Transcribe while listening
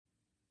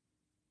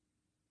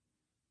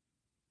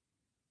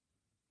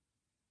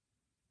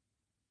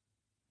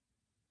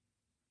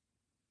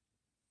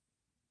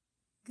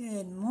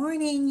Good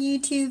morning,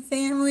 YouTube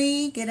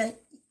family. Good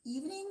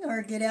evening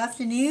or good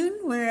afternoon,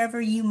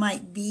 wherever you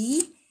might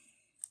be.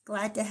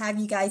 Glad to have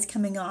you guys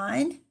coming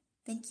on.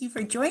 Thank you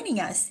for joining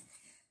us.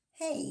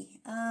 Hey,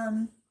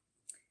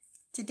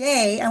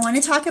 today I want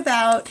to talk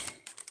about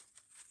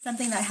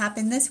something that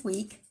happened this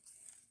week,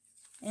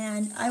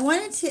 and I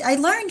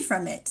learned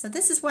from it. So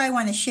this is why I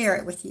want to share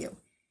it with you.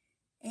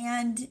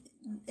 And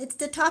it's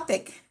the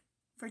topic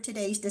for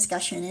today's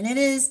discussion, and it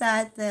is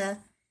that the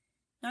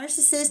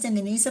narcissist and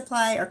the new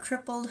supply are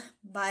crippled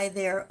by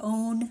their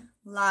own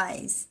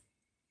lies.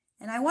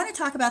 And I want to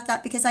talk about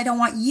that because I don't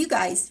want you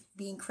guys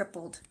being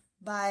crippled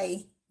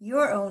by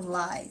your own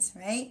lies,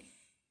 right?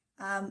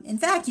 In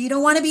fact, you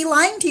don't want to be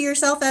lying to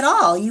yourself at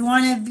all. You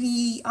want to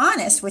be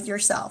honest with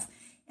yourself.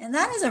 And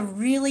that is a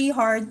really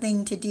hard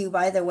thing to do,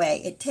 by the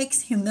way. It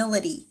takes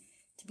humility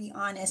to be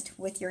honest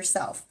with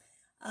yourself.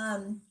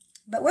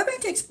 But we're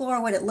going to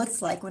explore what it looks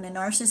like when a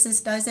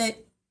narcissist does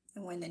it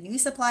and when the new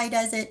supply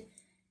does it,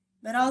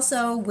 but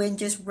also when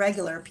just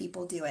regular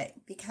people do it,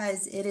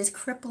 because it is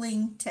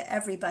crippling to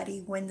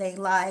everybody when they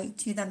lie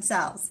to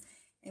themselves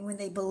and when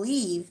they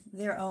believe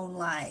their own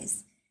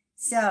lies.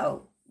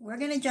 So we're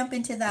going to jump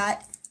into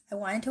that. I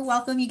wanted to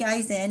welcome you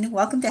guys in.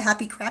 Welcome to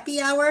Happy Crappy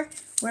Hour.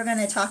 We're going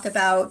to talk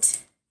about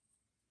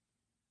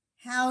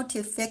how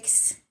to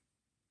fix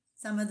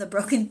some of the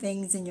broken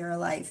things in your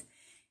life.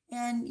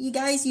 And you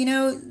guys,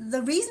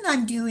 the reason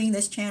I'm doing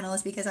this channel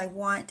is because I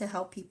want to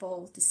help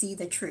people to see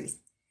the truth.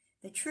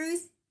 The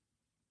truth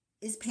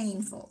is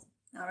painful,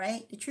 all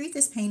right? The truth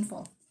is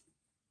painful.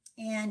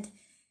 And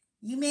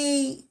you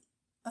may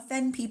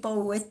offend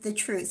people with the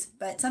truth,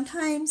 but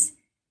sometimes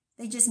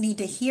they just need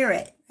to hear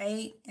it,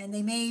 right? And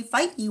they may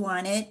fight you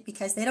on it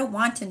because they don't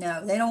want to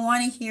know. They don't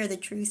want to hear the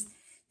truth.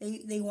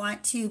 They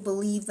want to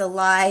believe the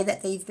lie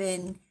that they've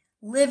been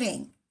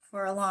living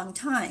for a long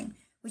time,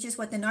 which is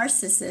what the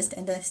narcissist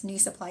and the new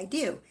supply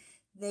do.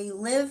 They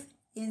live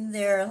in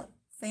their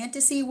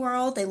fantasy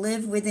world. They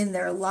live within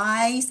their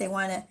lies. They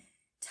want to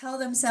tell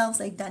themselves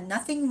they've done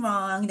nothing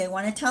wrong. They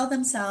want to tell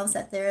themselves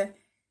that they're,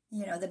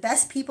 the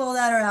best people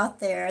that are out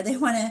there. They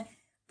want to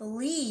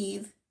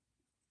believe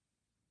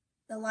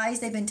the lies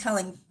they've been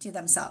telling to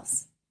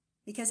themselves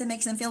because it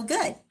makes them feel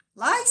good.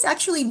 Lies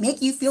actually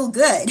make you feel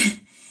good.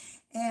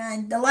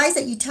 And the lies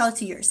that you tell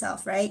to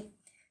yourself, right?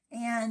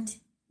 And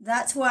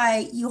that's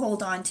why you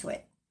hold on to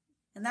it.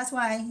 And that's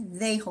why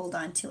they hold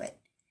on to it.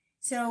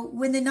 So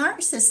when the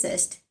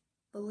narcissist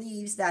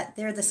believes that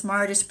they're the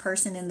smartest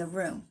person in the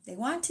room,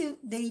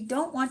 they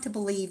don't want to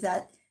believe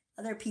that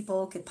other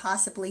people could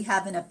possibly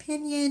have an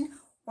opinion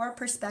or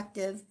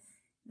perspective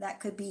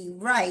that could be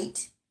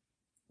right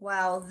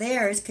while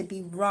theirs could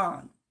be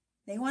wrong.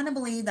 They want to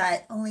believe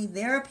that only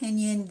their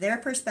opinion, their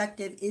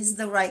perspective is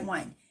the right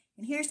one.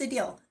 And here's the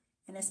deal,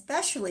 and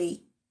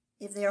especially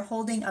if they're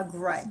holding a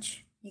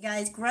grudge. You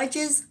guys,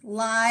 grudges,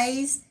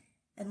 lies,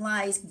 and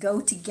lies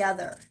go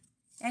together.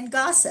 And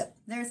gossip.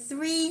 There are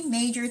three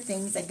major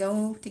things that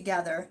go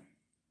together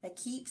that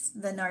keeps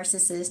the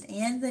narcissist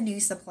and the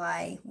new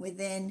supply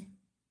within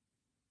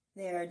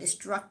their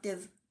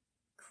destructive,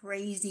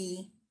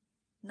 crazy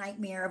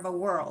nightmare of a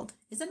world.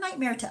 It's a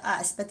nightmare to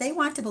us, but they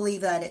want to believe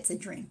that it's a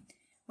dream.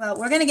 Well,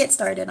 we're going to get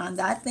started on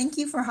that. Thank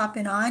you for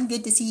hopping on.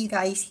 Good to see you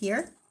guys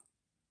here.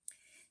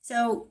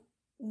 So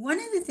one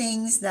of the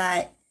things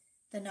that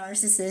the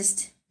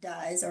narcissist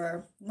does,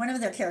 or one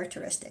of their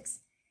characteristics,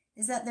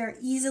 is that they're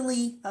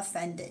easily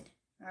offended,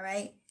 all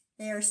right?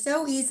 They are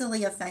so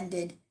easily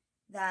offended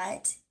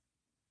that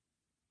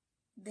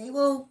they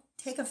will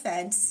take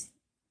offense.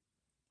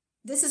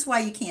 This is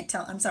why you can't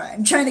tell, I'm sorry,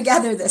 I'm trying to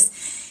gather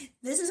this.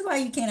 This is why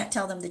you cannot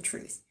tell them the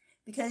truth.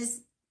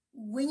 Because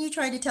when you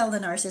try to tell the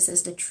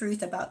narcissist the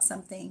truth about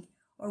something,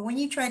 or when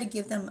you try to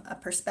give them a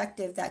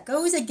perspective that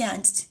goes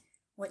against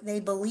what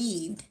they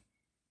believed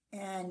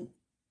and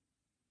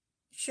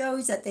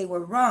shows that they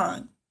were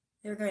wrong,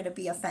 they're going to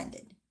be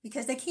offended.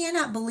 Because they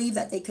cannot believe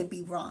that they could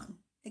be wrong.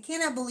 They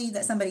cannot believe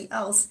that somebody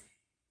else,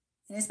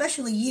 and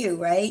especially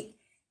you, right?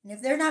 And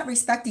if they're not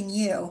respecting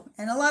you,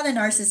 and a lot of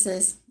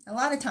narcissists, a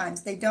lot of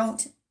times they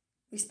don't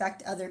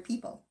respect other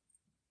people.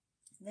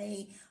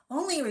 They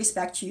only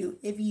respect you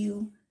if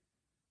you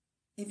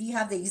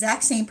have the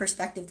exact same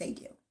perspective they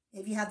do.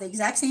 If you have the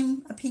exact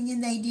same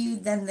opinion they do,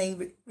 then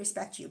they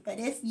respect you. But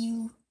if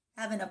you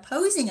have an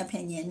opposing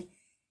opinion,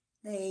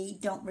 they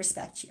don't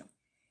respect you.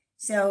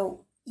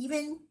 So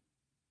even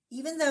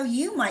though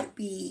you might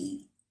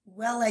be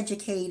well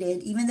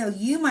educated, even though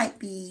you might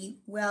be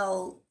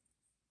well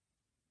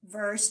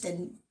versed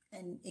and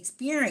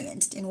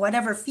experienced in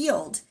whatever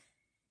field,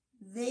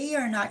 they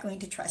are not going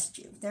to trust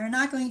you. They're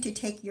not going to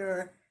take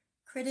your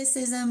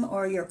criticism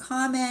or your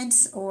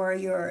comments or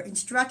your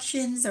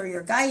instructions or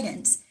your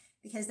guidance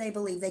because they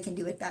believe they can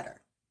do it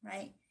better,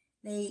 right?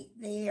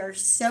 They are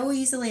so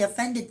easily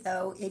offended,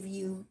 though, if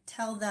you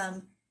tell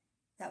them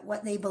that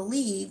what they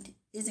believed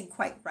isn't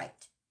quite right.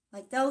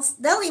 Like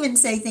they'll even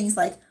say things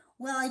like,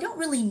 well, I don't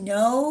really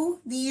know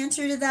the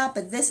answer to that,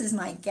 but this is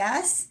my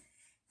guess.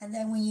 And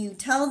then when you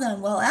tell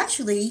them, well,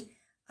 actually,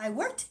 I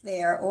worked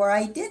there, or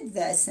I did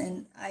this,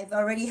 and I've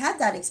already had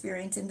that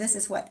experience, and this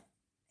is what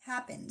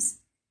happens.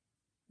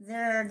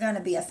 They're going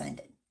to be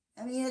offended.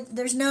 I mean,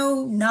 there's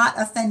no not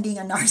offending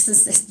a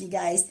narcissist, you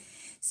guys.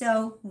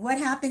 So, what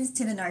happens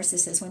to the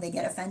narcissist when they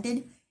get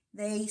offended?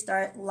 They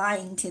start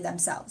lying to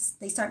themselves.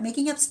 They start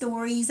making up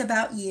stories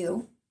about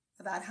you,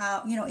 about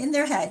how, in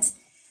their heads,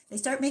 they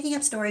start making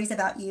up stories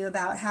about you,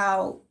 about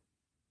how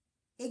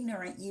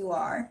ignorant you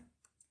are,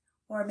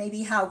 or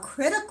maybe how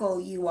critical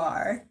you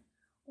are,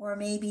 or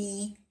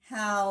maybe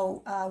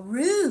how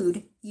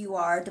rude you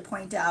are to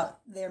point out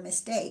their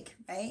mistake,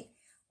 right?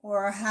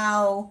 Or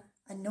how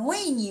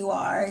annoying you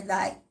are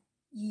that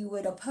you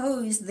would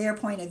oppose their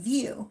point of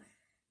view,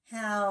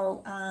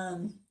 how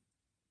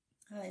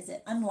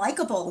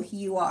unlikable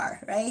you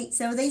are, right?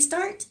 So they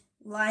start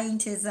lying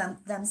to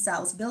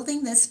themselves,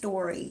 building this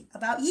story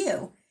about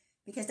you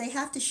because they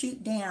have to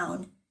shoot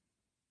down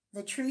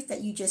the truth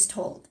that you just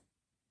told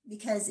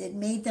because it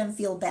made them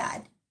feel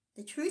bad.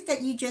 The truth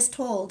that you just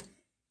told,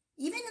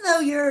 even though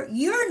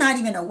you're not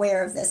even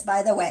aware of this,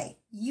 by the way,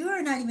 you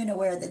are not even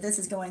aware that this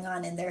is going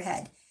on in their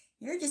head.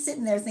 You're just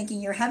sitting there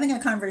thinking you're having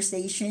a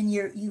conversation,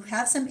 you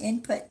have some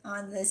input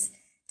on this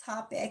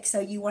topic,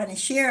 so you want to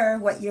share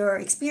what your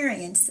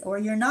experience or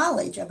your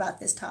knowledge about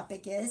this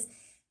topic is.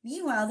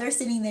 Meanwhile, they're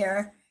sitting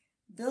there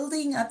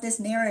building up this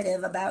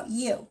narrative about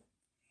you.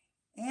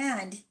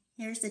 And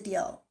here's the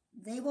deal.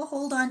 They will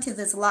hold on to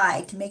this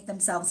lie to make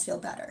themselves feel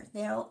better.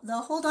 They'll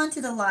hold on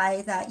to the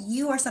lie that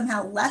you are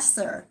somehow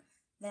lesser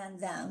than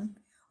them,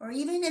 or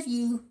even if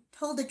you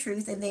told the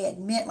truth and they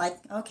admit, like,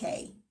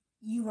 okay,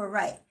 you were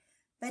right,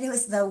 but it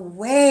was the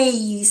way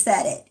you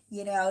said it.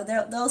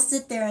 They'll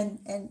sit there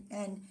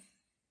and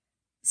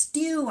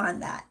stew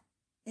on that.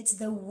 It's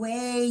the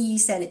way you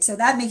said it. So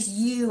that makes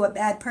you a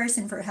bad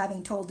person for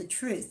having told the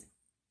truth.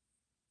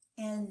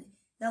 And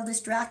they'll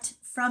distract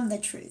from the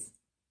truth.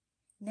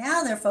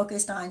 Now they're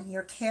focused on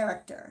your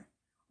character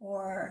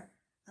or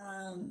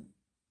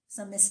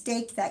some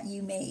mistake that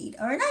you made,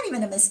 or not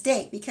even a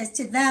mistake, because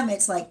to them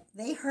it's like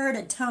they heard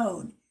a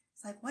tone.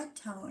 It's like, what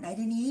tone? I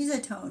didn't use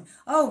a tone.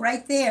 Oh,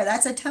 right there,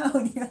 that's a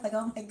tone. You're like,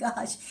 oh my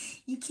gosh,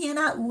 you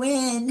cannot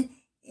win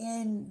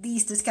in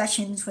these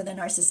discussions with a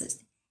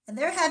narcissist. And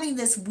they're having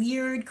this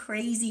weird,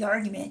 crazy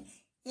argument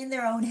in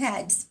their own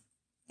heads.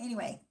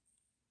 Anyway,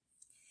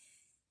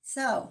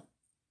 so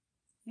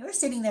you're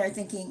sitting there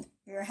thinking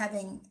you're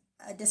having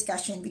a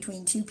discussion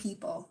between two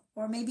people,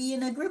 or maybe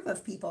in a group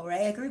of people,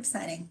 right? A group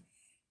setting,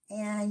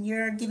 and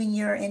you're giving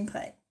your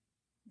input.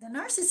 The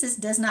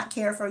narcissist does not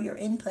care for your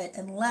input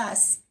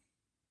unless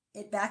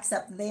it backs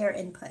up their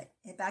input.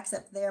 It backs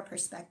up their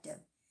perspective.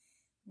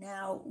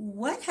 Now,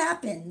 what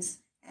happens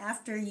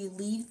after you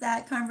leave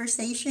that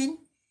conversation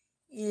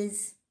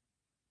is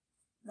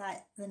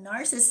that the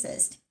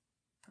narcissist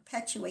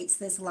perpetuates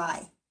this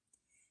lie.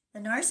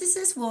 The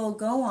narcissist will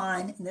go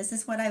on, and this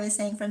is what I was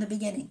saying from the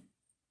beginning.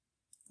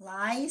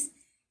 Lies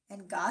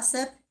and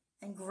gossip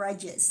and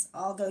grudges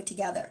all go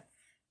together.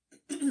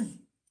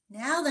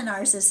 Now the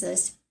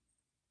narcissist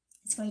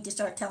is going to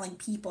start telling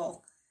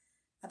people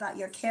about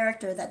your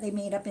character that they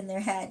made up in their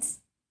heads.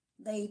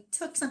 They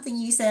took something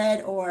you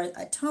said, or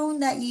a tone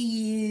that you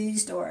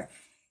used, or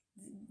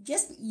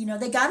just,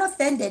 they got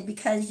offended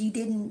because you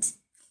didn't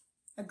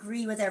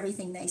agree with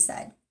everything they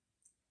said.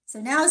 So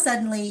now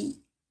suddenly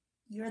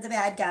you're the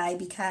bad guy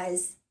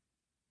because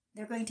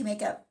they're going to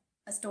make up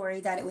a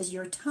story that it was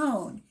your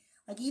tone.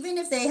 Like, even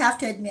if they have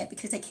to admit,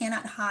 because they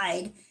cannot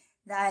hide,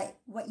 that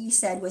what you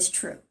said was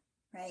true,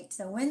 right?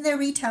 So when they're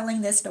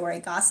retelling this story,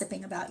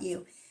 gossiping about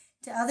you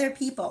to other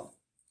people,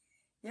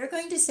 they're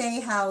going to say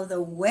how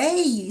the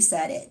way you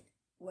said it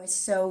was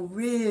so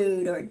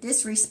rude or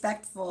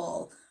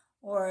disrespectful,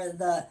 or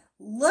the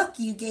look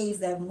you gave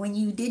them when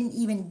you didn't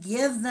even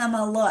give them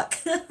a look,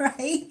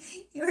 right?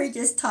 You were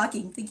just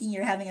talking, thinking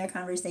you're having a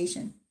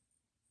conversation.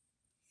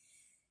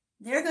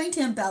 They're going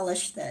to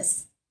embellish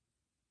this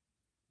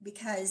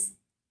because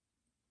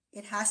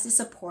it has to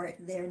support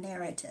their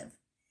narrative.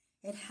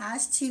 It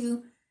has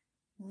to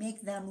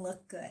make them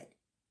look good.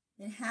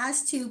 It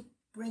has to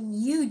bring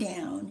you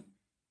down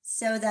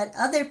so that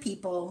other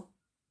people,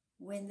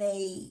 when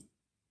they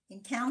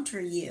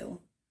encounter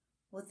you,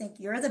 will think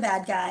you're the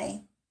bad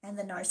guy and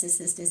the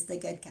narcissist is the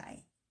good guy.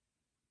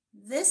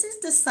 This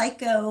is the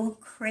psycho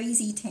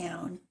crazy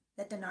town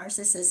that the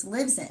narcissist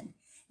lives in.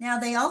 Now,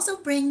 they also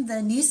bring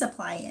the new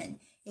supply in.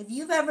 If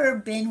you've ever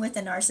been with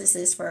a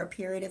narcissist for a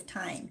period of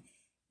time,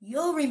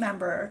 you'll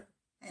remember,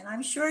 and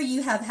I'm sure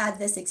you have had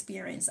this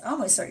experience,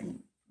 almost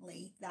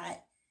certainly,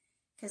 that,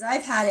 because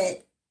I've had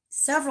it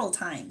several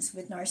times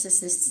with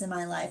narcissists in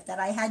my life, that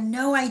I had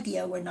no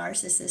idea were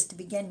narcissists to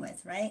begin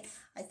with, right?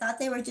 I thought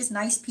they were just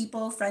nice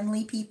people,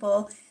 friendly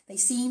people. They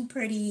seemed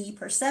pretty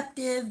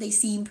perceptive. They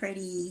seemed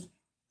pretty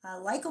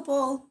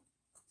likable.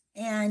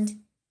 And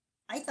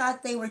I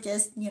thought they were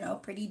just,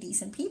 pretty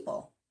decent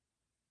people.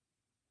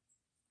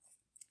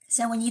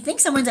 So when you think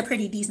someone's a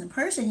pretty decent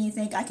person, you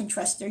think, I can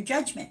trust their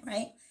judgment,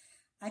 right?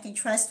 I can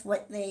trust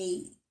what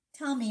they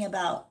tell me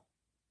about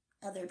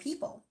other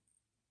people.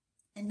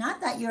 And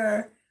not that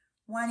you're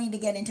wanting to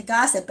get into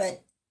gossip,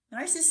 but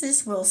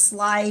narcissists will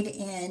slide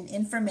in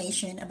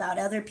information about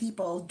other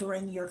people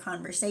during your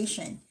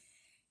conversation.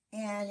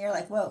 And you're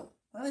like, whoa,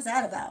 what was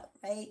that about?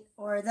 Right?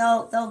 Or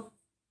they'll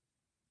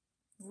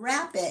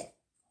wrap it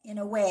in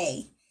a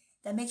way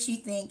that makes you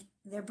think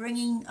they're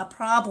bringing a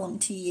problem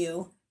to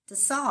you to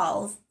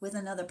solve with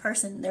another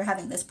person they're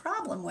having this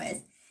problem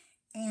with.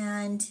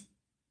 And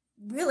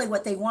really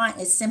what they want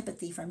is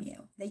sympathy from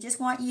you. They just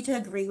want you to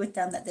agree with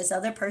them that this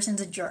other person's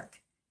a jerk,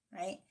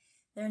 right?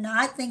 They're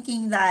not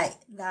thinking that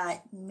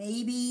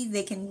maybe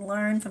they can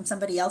learn from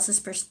somebody else's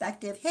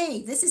perspective.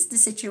 Hey, this is the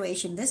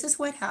situation. This is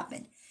what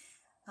happened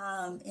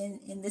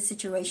in this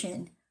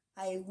situation.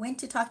 I went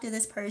to talk to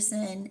this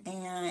person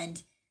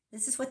and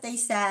this is what they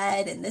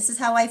said and this is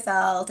how I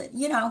felt. And,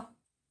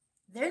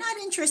 they're not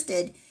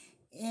interested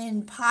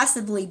in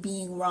possibly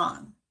being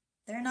wrong.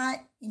 They're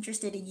not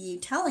interested in you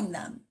telling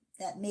them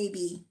that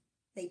maybe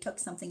they took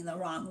something the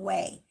wrong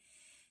way.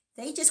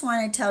 They just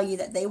want to tell you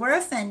that they were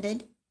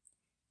offended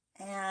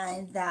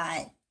and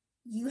that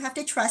you have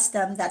to trust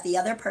them that the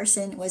other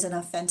person was an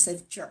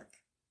offensive jerk.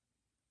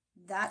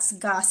 That's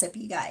gossip,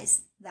 you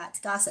guys. That's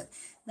gossip.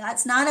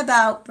 That's not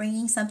about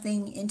bringing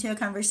something into a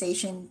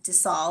conversation to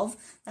solve.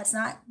 That's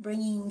not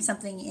bringing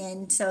something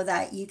in so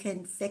that you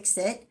can fix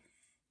it.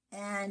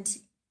 And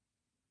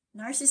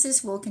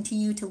narcissists will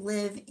continue to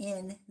live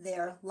in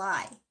their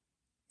lie,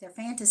 their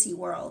fantasy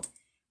world,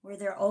 where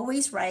they're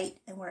always right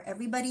and where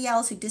everybody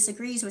else who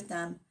disagrees with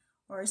them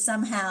or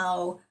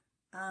somehow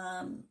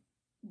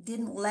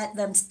didn't let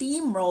them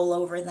steamroll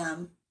over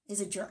them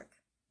is a jerk,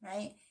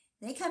 right?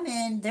 They come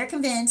in, they're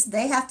convinced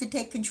they have to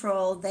take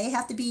control, they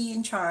have to be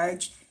in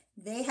charge,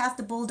 they have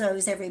to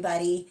bulldoze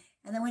everybody.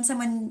 And then when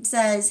someone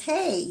says,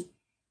 hey,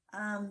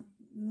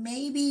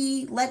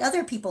 maybe let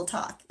other people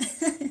talk,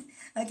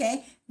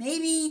 okay?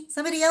 Maybe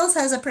somebody else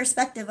has a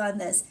perspective on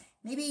this.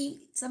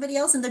 Maybe somebody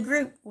else in the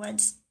group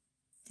wants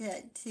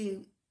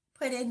to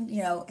put in,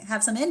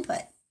 have some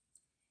input.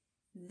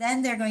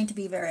 Then they're going to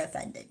be very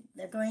offended.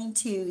 They're going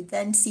to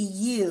then see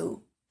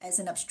you as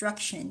an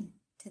obstruction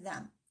to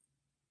them.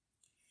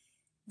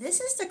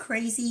 This is the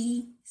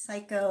crazy,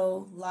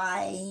 psycho,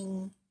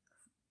 lying,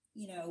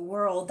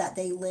 world that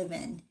they live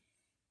in.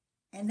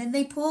 And then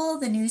they pull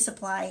the new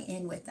supply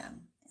in with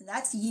them. And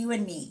that's you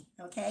and me,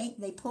 okay?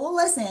 They pull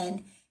us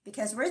in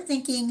because we're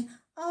thinking,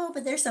 oh,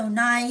 but they're so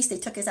nice. They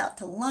took us out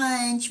to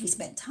lunch. We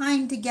spent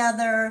time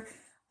together.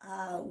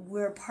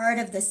 We're part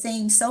of the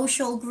same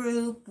social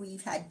group.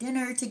 We've had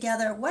dinner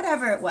together,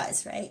 whatever it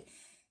was, right?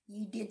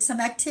 You did some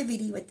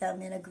activity with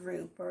them in a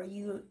group, or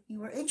you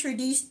were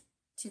introduced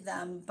to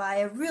them by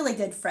a really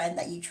good friend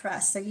that you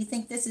trust. So you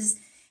think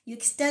you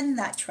extend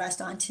that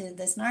trust onto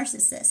this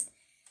narcissist.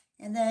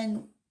 And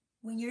then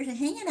when you're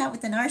hanging out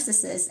with the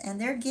narcissist and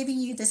they're giving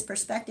you this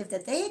perspective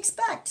that they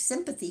expect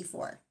sympathy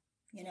for,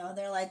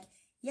 they're like,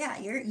 yeah,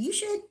 you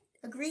should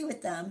agree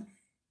with them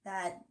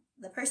that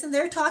the person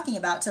they're talking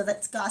about, so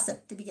that's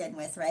gossip to begin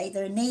with, right?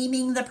 They're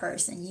naming the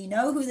person. You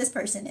know who this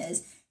person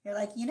is. You're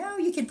like,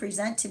 you can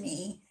present to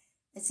me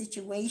a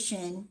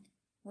situation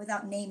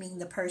without naming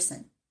the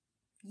person.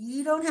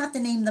 You don't have to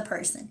name the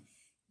person.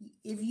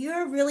 If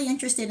you're really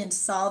interested in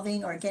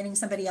solving or getting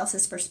somebody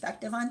else's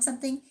perspective on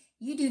something,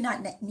 you do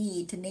not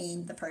need to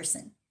name the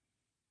person.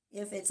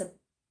 If it's a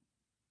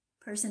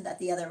person that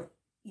the other,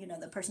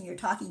 the person you're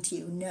talking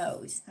to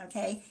knows,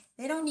 okay?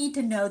 They don't need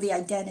to know the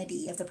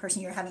identity of the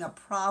person you're having a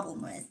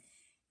problem with.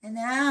 And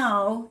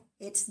now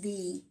it's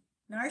the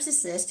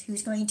narcissist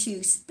who's going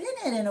to spin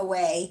it in a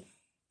way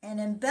and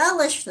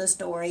embellish the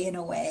story in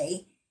a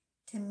way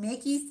to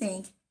make you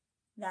think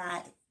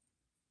that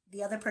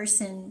the other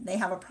person they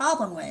have a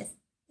problem with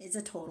is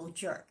a total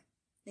jerk.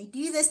 They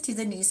do this to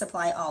the new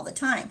supply all the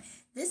time.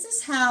 This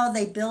is how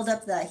they build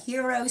up the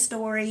hero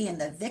story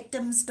and the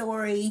victim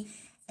story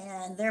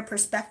and their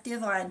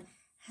perspective on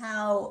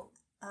how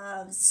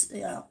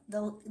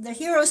the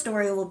hero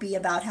story will be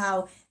about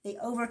how they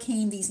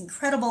overcame these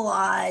incredible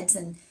odds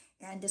and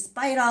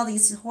despite all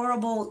these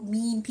horrible,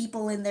 mean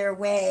people in their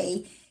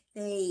way,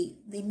 they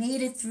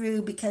made it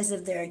through because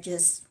of their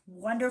just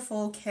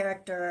wonderful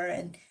character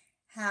and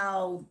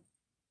how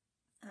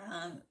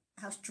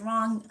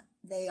strong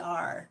they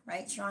are,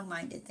 right?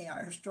 Strong-minded they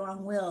are,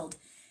 strong-willed.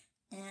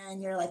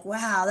 And you're like,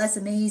 wow, that's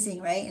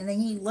amazing, right? And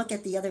then you look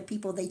at the other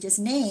people they just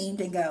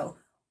named and go,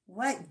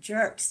 what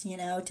jerks,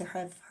 to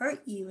have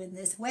hurt you in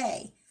this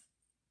way.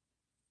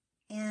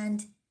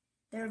 And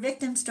their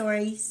victim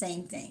story,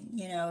 same thing.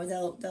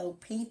 They'll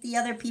paint the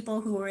other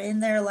people who were in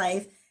their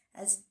life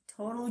as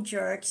total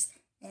jerks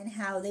and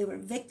how they were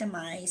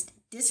victimized,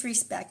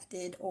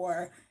 disrespected,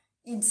 or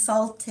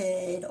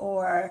insulted,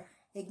 or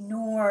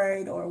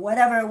ignored, or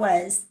whatever it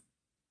was.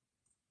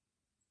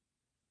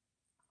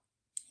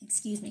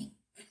 Excuse me.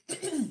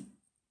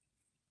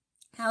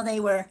 How they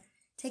were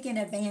taken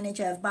advantage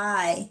of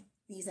by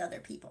these other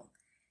people.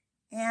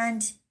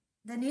 And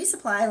the new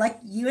supply, like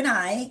you and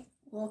I,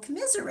 will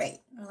commiserate.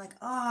 We're like,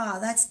 oh,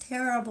 that's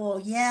terrible.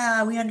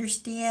 Yeah, we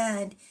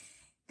understand.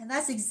 And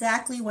that's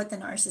exactly what the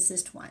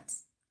narcissist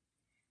wants.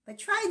 But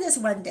try this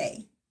one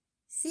day.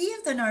 see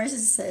if the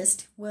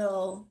narcissist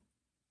will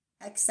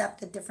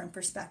accept a different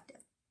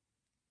perspective.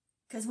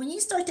 Because when you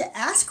start to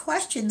ask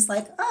questions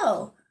like,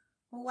 oh,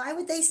 well, why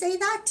would they say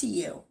that to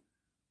you?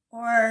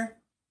 Or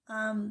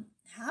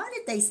how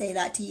did they say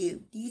that to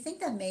you? Do you think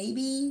that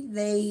maybe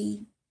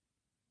they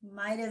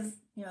might have,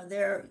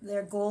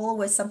 their goal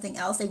was something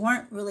else? They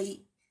weren't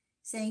really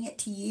saying it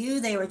to you.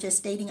 They were just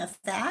stating a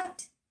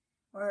fact.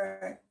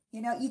 Or,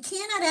 you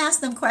cannot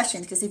ask them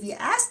questions, because if you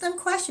ask them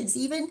questions,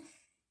 even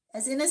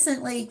as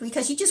innocently,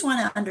 because you just want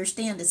to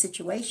understand the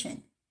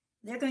situation,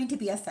 they're going to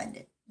be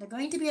offended. They're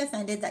going to be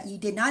offended that you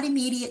did not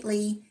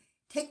immediately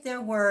take their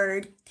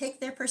word,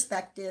 take their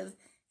perspective,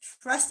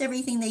 trust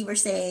everything they were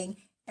saying,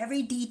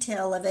 every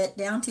detail of it,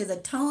 down to the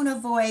tone of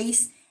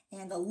voice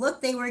and the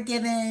look they were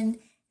given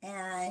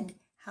and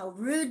how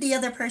rude the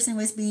other person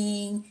was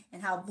being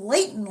and how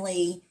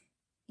blatantly,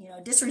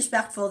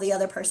 disrespectful the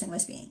other person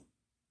was being.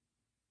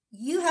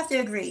 You have to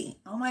agree,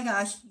 oh my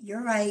gosh,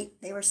 you're right.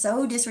 They were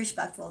so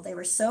disrespectful. They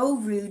were so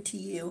rude to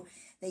you.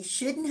 They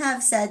shouldn't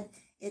have said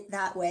it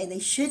that way. They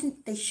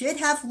should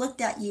have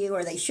looked at you,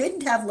 or they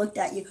shouldn't have looked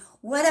at you,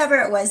 whatever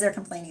it was they're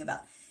complaining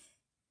about.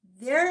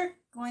 They're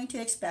going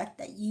to expect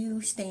that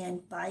you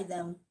stand by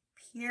them,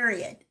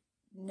 period.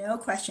 No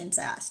questions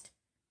asked.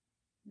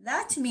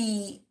 That to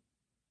me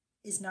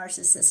is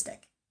narcissistic,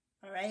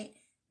 all right?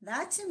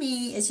 That to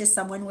me is just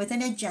someone with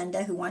an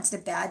agenda who wants to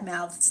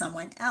badmouth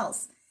someone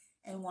else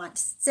and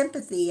wants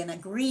sympathy and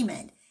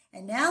agreement.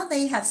 And now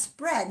they have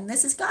spread, and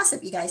this is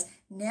gossip, you guys,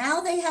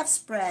 now they have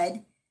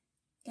spread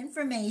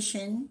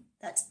information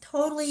that's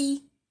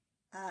totally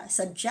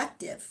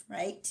subjective,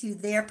 right, to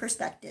their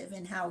perspective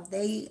and how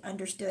they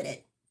understood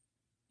it.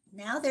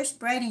 Now they're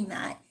spreading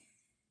that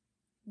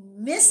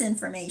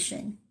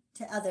misinformation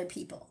to other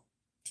people,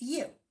 to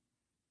you,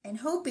 and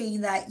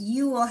hoping that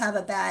you will have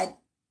a bad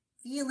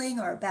feeling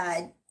or a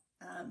bad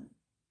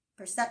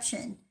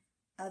perception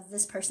of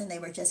this person they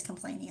were just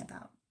complaining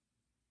about.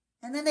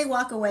 And then they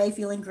walk away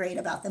feeling great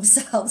about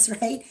themselves,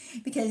 right?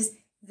 Because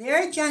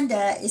their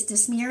agenda is to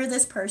smear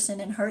this person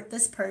and hurt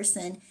this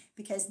person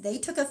because they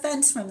took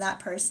offense from that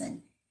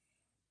person.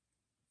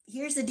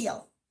 Here's the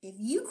deal. If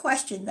you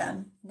question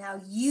them,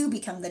 now you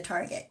become the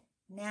target.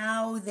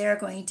 Now they're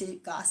going to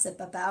gossip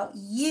about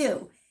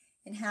you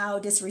and how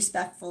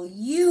disrespectful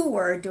you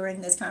were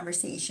during this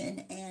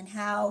conversation and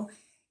how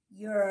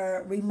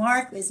your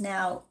remark is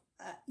now,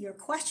 your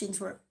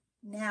questions are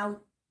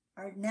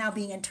now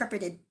being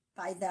interpreted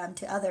by them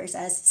to others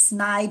as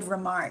snide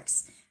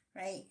remarks,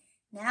 right?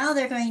 Now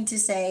they're going to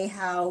say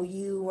how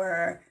you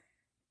were,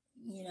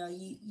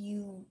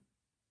 you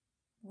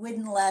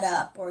wouldn't let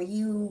up, or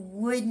you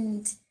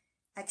wouldn't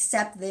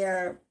accept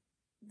their,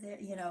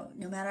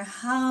 no matter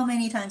how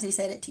many times they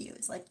said it to you.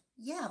 It's like,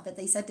 yeah, but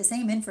they said the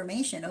same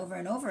information over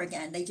and over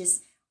again. They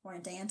just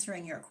weren't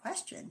answering your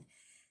question.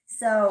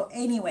 So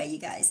anyway, you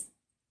guys,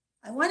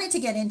 I wanted to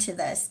get into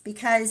this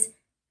because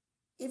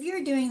if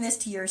you're doing this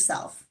to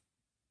yourself,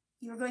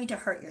 you're going to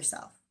hurt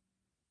yourself.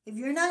 If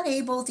you're not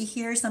able to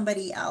hear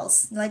somebody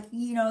else, like,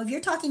 if you're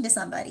talking to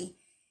somebody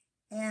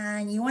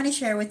and you want to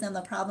share with them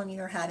the problem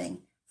you're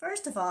having,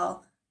 first of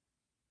all,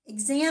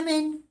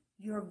 examine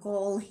your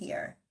goal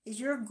here. Is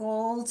your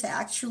goal to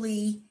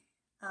actually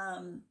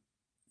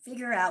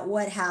figure out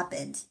what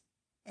happened?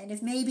 And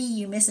if maybe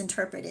you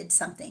misinterpreted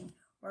something,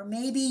 or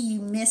maybe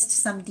you missed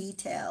some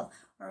detail,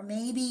 or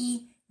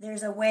maybe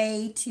there's a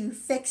way to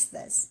fix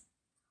this.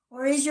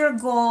 Or is your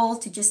goal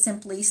to just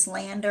simply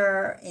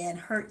slander and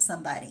hurt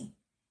somebody?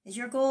 Is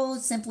your goal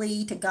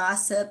simply to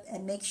gossip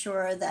and make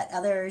sure that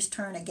others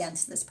turn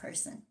against this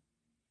person?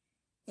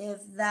 If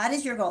that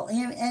is your goal,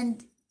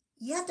 and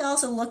you have to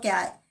also look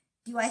at,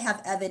 do I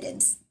have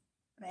evidence,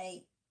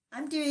 right?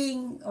 I'm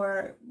doing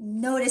or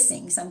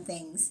noticing some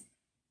things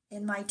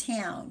in my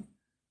town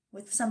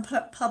with some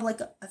public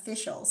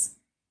officials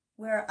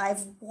where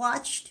I've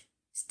watched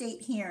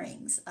state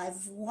hearings,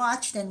 I've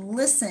watched and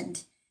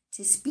listened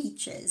to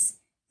speeches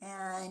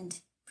and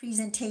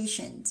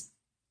presentations,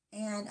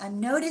 and I'm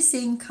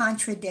noticing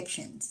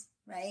contradictions,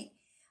 right?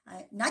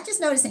 Not just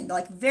noticing, but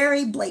like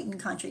very blatant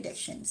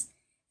contradictions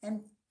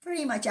and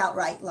pretty much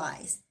outright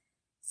lies.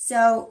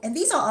 So, and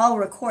these are all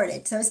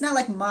recorded, so it's not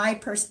like my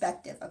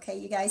perspective, okay,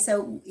 you guys?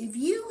 So if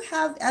you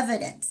have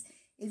evidence,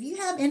 if you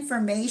have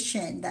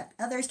information that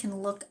others can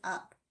look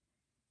up,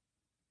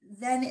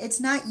 then it's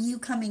not you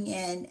coming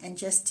in and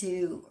just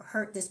to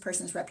hurt this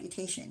person's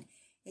reputation.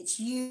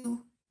 It's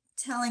you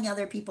telling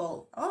other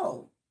people,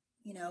 oh,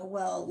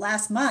 well,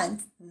 last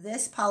month,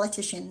 this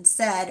politician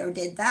said or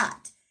did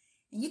that.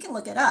 And you can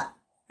look it up,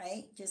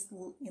 right? Just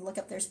you look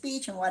up their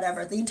speech and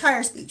whatever, the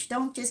entire speech.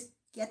 Don't just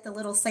get the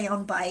little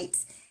sound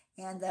bites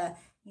and the,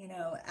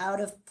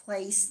 out of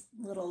place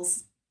little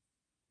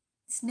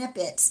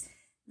snippets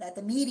that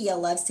the media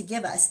loves to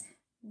give us.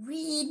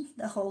 Read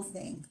the whole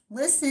thing.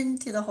 Listen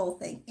to the whole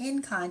thing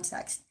in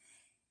context.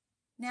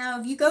 Now,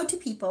 if you go to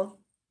people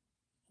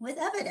with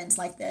evidence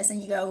like this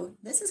and you go,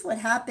 this is what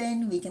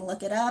happened, we can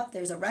look it up,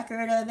 there's a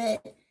record of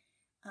it,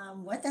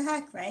 what the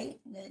heck, right?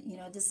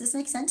 Does this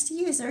make sense to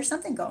you? Is there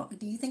something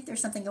do you think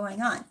there's something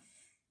going on?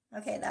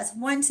 Okay, that's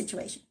one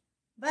situation.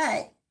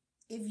 But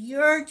if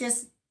you're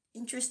just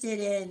interested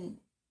in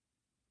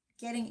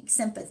getting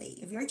sympathy,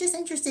 if you're just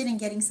interested in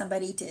getting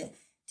somebody to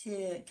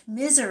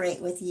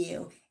commiserate with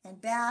you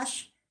and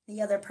bash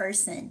the other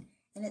person,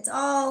 and it's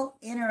all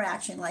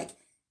interaction, like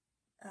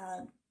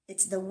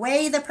it's the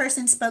way the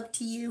person spoke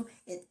to you,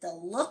 it's the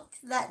look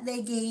that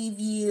they gave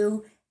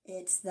you,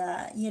 it's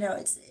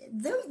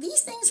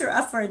these things are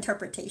up for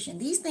interpretation.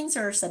 These things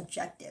are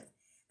subjective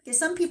because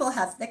some people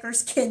have thicker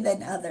skin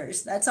than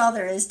others. That's all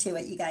there is to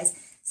it, you guys.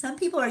 Some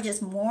people are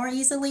just more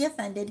easily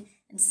offended,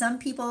 and some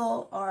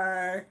people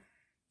are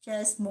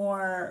just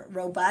more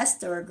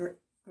robust or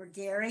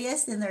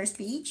gregarious in their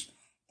speech,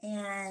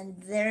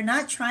 and they're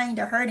not trying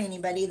to hurt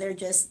anybody. They're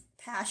just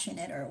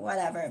passionate or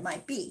whatever it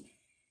might be.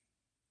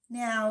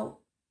 Now,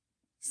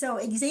 so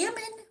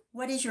examine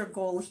what is your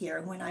goal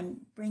here when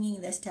I'm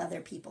bringing this to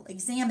other people.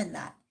 Examine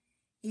that.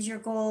 Is your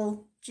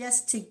goal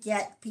just to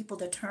get people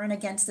to turn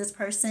against this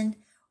person?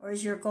 Or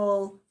is your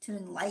goal to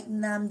enlighten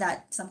them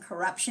that some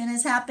corruption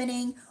is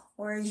happening?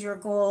 Or is your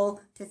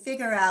goal to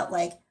figure out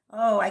like,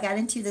 oh, I got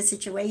into this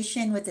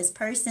situation with this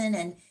person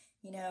and,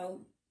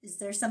 is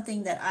there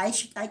something that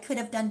I could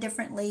have done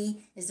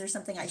differently? Is there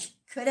something I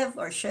could have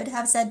or should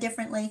have said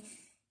differently?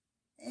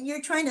 And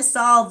you're trying to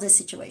solve this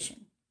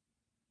situation.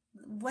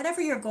 Whatever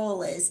your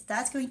goal is,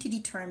 that's going to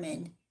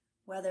determine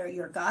whether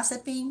you're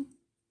gossiping,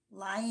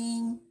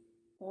 lying,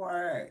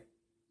 or,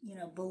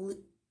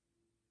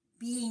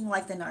 being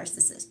like the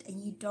narcissist.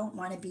 And you don't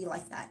want to be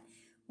like that.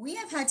 We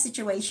have had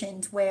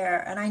situations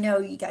where, and I know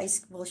you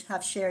guys will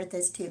have shared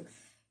this too,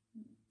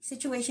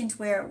 situations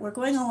where we're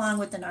going along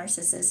with the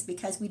narcissist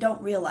because we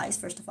don't realize,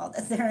 first of all,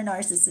 that they're a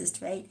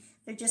narcissist, right?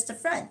 They're just a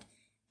friend.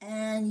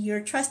 And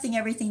you're trusting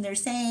everything they're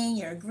saying,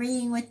 you're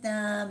agreeing with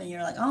them, and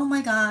you're like, oh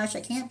my gosh,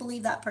 I can't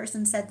believe that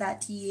person said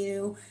that to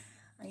you.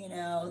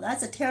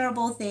 That's a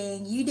terrible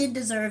thing. You didn't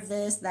deserve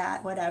this,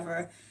 that,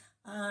 whatever.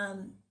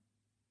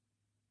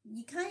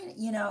 You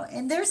kind of,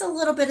 and there's a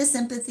little bit of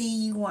sympathy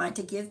you want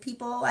to give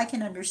people. I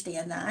can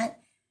understand that.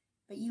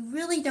 But you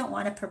really don't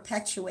want to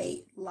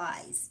perpetuate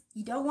lies.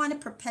 You don't want to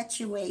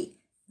perpetuate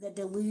the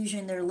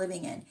delusion they're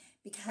living in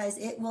because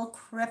it will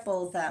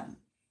cripple them.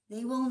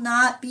 They will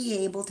not be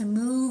able to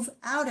move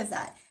out of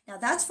that. Now,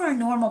 that's for a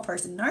normal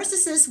person.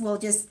 Narcissists will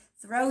just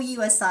throw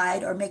you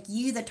aside or make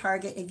you the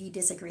target if you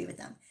disagree with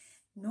them.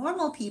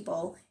 Normal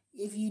people,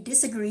 if you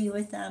disagree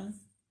with them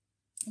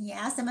and you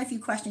ask them a few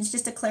questions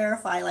just to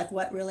clarify like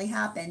what really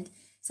happened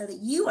so that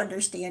you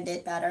understand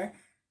it better,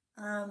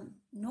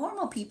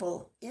 normal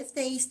people, if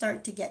they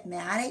start to get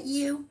mad at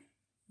you,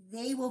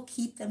 they will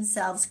keep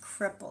themselves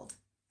crippled.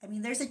 I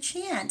mean, there's a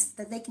chance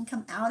that they can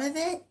come out of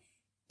it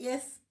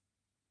if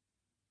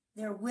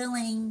they're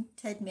willing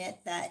to admit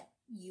that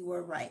you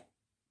were right.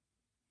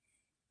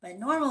 But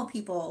normal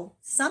people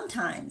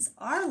sometimes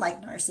are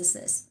like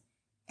narcissists,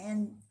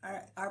 and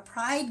our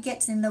pride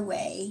gets in the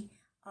way,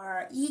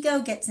 our ego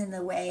gets in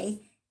the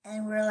way,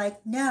 and we're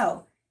like,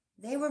 no,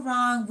 they were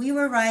wrong, we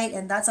were right,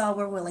 and that's all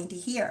we're willing to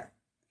hear.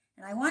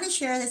 And I want to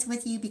share this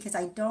with you because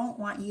I don't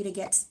want you to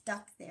get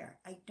stuck there.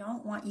 I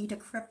don't want you to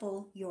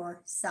cripple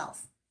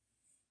yourself.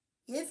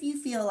 If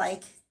you feel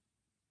like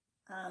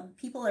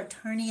people are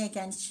turning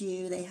against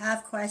you, they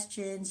have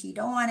questions, you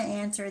don't want to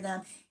answer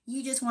them,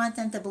 you just want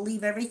them to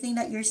believe everything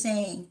that you're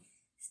saying,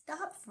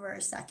 stop for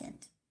a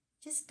second.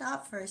 Just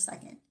stop for a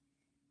second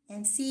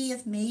and see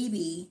if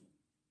maybe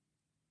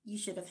you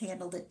should have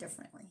handled it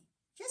differently.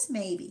 Just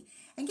maybe.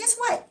 And guess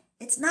what?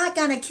 It's not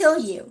going to kill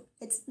you.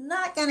 It's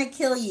not going to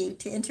kill you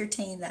to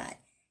entertain that.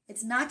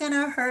 It's not going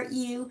to hurt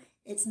you.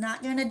 It's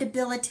not going to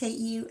debilitate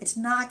you. It's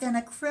not going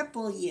to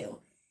cripple you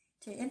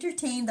to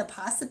entertain the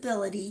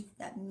possibility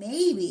that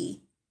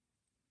maybe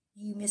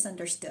you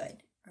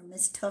misunderstood or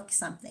mistook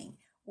something,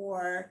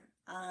 or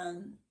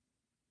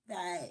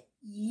that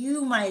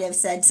you might have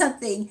said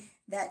something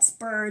that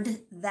spurred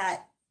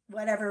that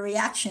whatever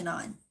reaction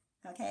on.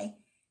 Okay?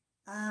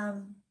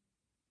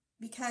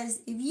 Because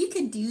if you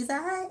can do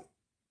that,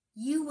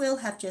 you will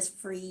have just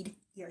freed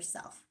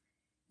yourself.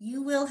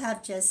 You will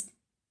have just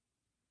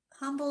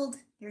humbled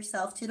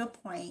yourself to the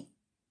point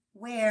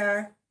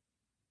where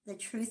the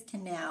truth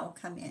can now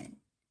come in.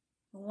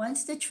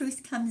 Once the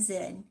truth comes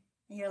in,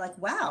 and you're like,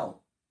 wow,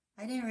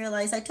 I didn't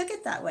realize I took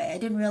it that way. I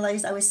didn't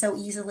realize I was so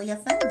easily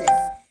offended.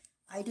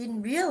 I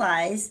didn't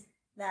realize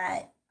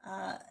that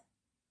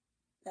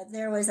that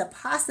there was a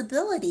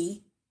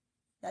possibility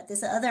that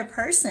this other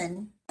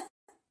person.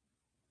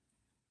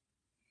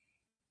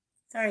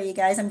 Sorry, you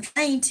guys, I'm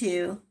trying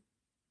to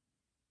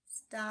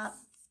stop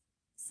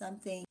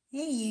something.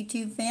 Hey,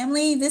 YouTube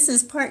family, this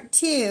is part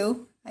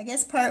 2. I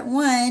guess part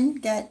 1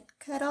 got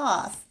cut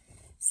off.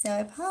 So I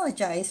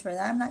apologize for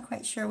that. I'm not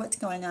quite sure what's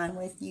going on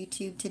with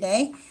YouTube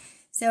today.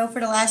 So for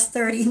the last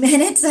 30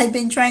 minutes, I've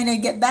been trying to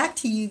get back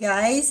to you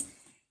guys.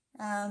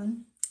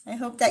 I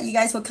hope that you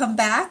guys will come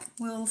back.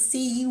 We'll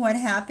see what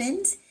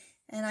happens.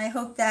 And I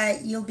hope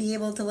that you'll be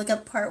able to look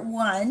up part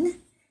 1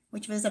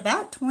 which was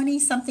about 20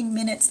 something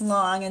minutes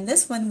long, and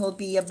this one will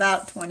be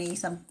about 20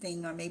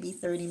 something or maybe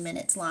 30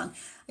 minutes long.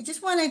 I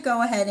just want to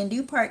go ahead and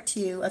do part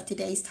 2 of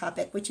today's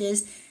topic, which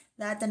is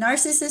that the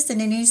narcissist and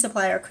the new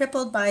supply are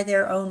crippled by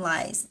their own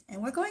lies.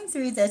 And we're going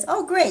through this.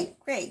 Oh, great.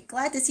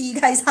 Glad to see you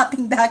guys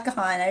hopping back on.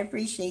 I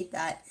appreciate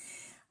that.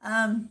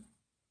 I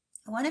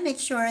want to make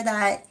sure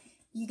that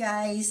you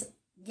guys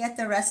get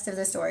the rest of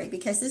the story,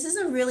 because this is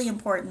a really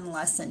important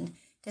lesson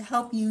to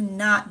help you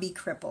not be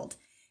crippled.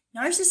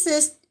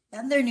 Narcissists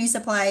and their new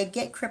supply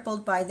get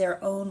crippled by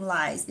their own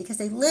lies because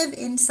they live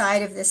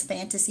inside of this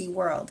fantasy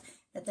world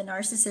that the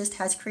narcissist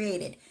has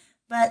created.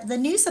 But the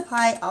new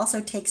supply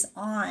also takes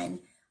on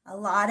a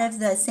lot of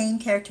the same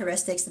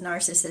characteristics the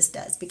narcissist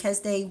does,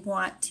 because they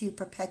want to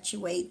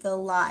perpetuate the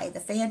lie, the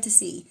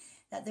fantasy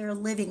that they're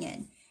living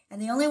in. And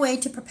the only way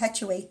to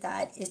perpetuate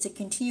that is to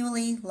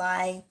continually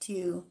lie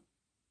to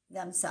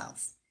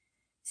themselves.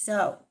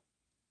 So,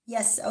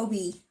 yes,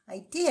 Obi,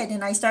 I did,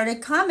 and I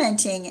started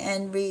commenting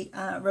and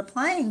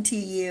replying to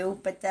you,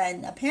 but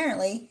then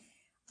apparently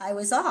I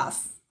was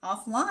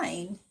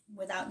offline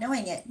without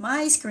knowing it.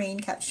 My screen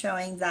kept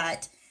showing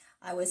that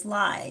I was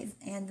live,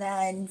 and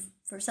then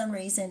for some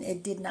reason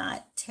it did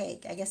not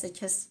take. I guess it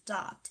just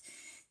stopped.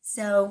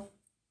 So,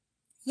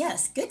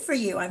 yes, good for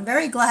you. I'm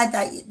very glad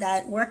that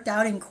that worked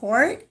out in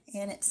court,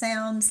 and it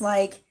sounds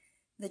like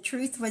the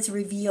truth was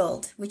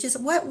revealed, which is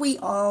what we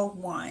all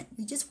want.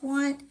 We just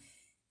want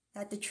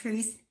that the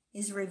truth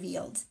is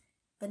revealed.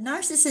 But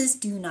narcissists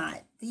do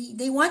not.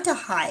 They want to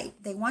hide.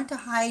 They want to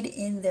hide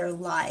in their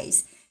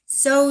lies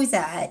so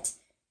that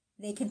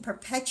they can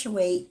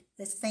perpetuate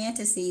this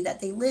fantasy that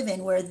they live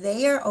in, where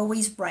they are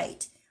always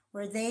right,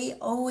 where they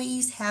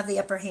always have the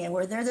upper hand,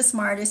 where they're the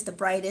smartest, the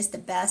brightest, the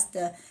best,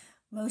 the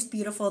most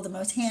beautiful, the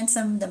most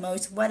handsome, the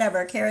most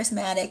whatever,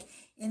 charismatic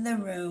in the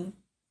room.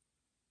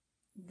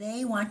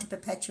 They want to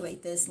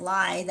perpetuate this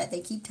lie that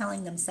they keep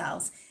telling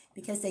themselves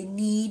because they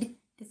need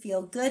to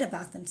feel good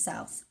about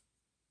themselves.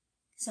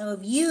 So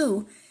if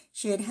you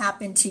should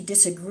happen to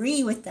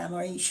disagree with them,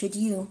 or should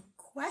you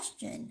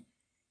question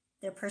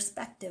their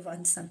perspective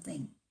on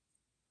something,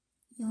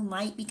 you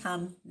might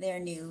become their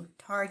new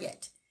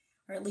target,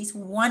 or at least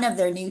one of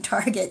their new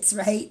targets,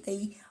 right?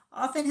 They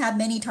often have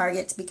many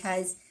targets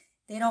because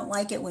they don't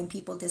like it when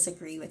people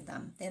disagree with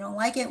them. They don't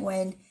like it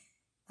when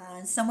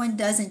someone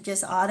doesn't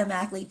just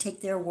automatically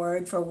take their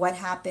word for what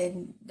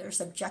happened, their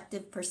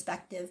subjective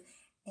perspective,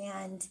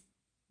 and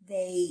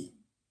they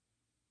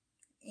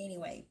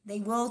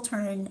will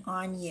turn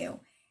on you.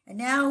 And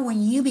now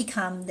when you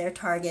become their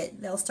target,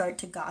 they'll start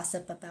to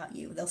gossip about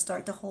you. They'll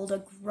start to hold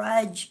a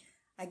grudge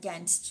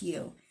against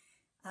you.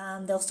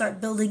 They'll start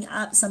building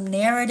up some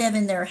narrative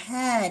in their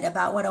head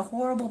about what a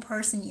horrible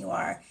person you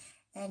are,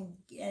 and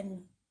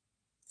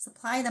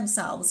supply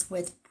themselves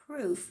with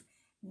proof.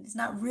 It's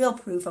not real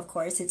proof, of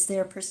course, it's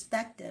their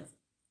perspective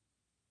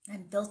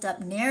and built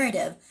up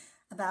narrative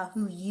about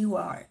who you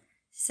are.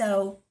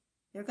 So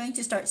they're going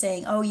to start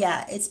saying, oh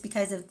yeah, it's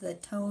because of the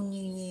tone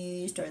you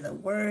used, or the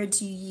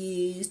words you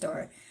used,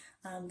 or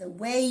the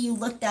way you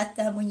looked at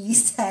them when you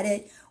said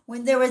it,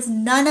 when there was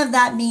none of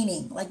that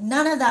meaning, like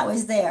none of that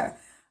was there.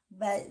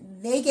 But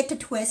they get to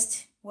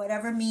twist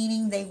whatever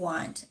meaning they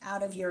want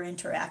out of your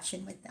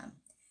interaction with them.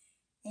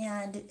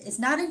 And it's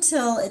not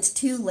until it's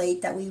too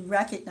late that we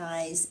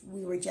recognize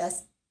we were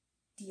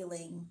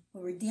dealing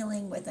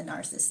with a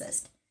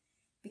narcissist.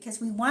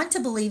 Because we want to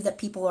believe that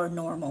people are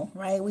normal,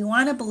 right? We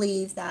want to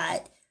believe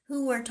that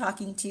who we're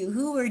talking to,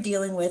 who we're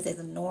dealing with, is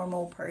a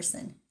normal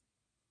person.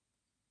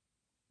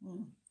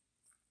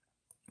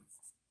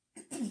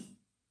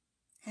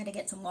 Had to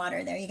get some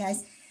water there, you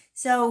guys.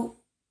 So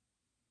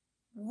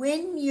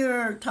when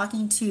you're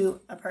talking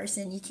to a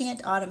person, you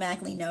can't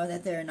automatically know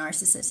that they're a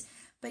narcissist.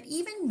 But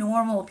even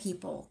normal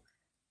people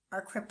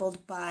are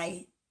crippled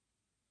by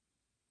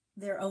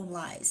their own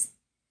lies.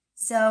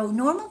 So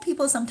normal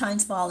people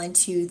sometimes fall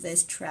into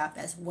this trap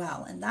as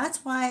well. And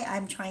that's why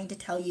I'm trying to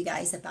tell you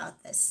guys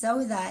about this,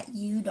 so that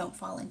you don't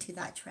fall into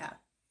that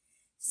trap,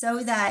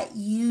 so that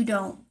you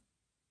don't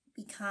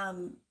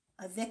become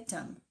a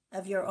victim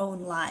of your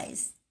own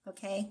lies,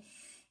 okay?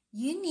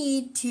 You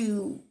need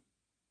to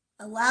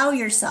allow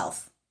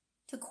yourself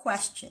to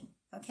question,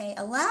 okay?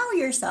 Allow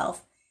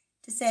yourself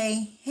to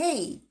say,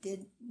 hey,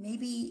 did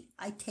maybe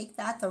I take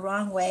that the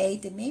wrong way?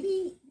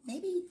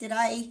 Did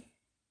I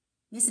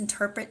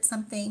misinterpret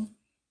something?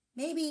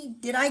 Maybe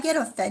did I get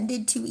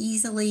offended too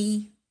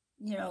easily?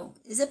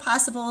 Is it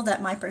possible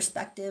that my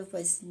perspective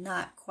was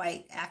not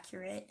quite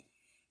accurate?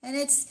 And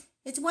it's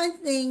one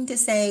thing to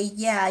say,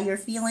 yeah, your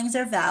feelings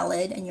are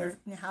valid and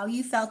how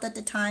you felt at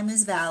the time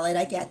is valid.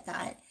 I get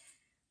that.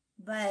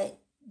 But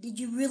did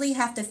you really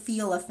have to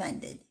feel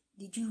offended?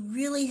 Did you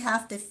really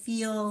have to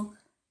feel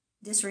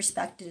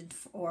disrespected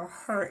or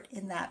hurt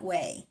in that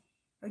way?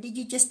 Or did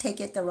you just take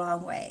it the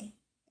wrong way?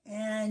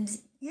 And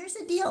here's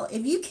the deal.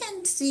 If you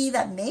can see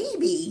that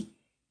maybe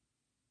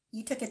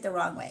you took it the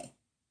wrong way,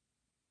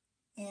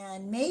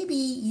 and maybe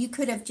you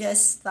could have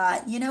just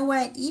thought, you know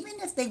what, even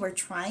if they were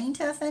trying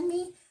to offend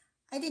me,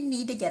 I didn't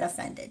need to get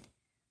offended.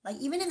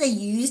 Like, even if they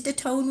used a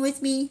tone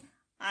with me,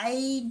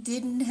 I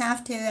didn't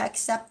have to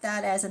accept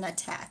that as an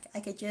attack. I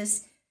could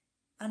just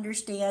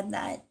understand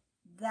that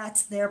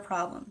that's their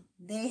problem.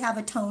 They have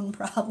a tone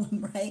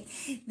problem, right?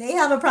 They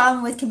have a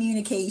problem with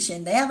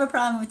communication. They have a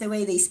problem with the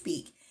way they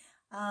speak.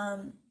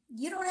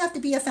 You don't have to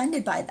be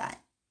offended by that.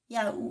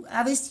 Yeah,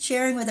 I was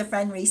sharing with a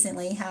friend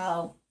recently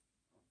how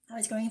I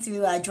was going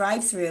through a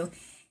drive-through,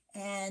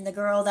 and the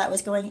girl that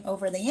was going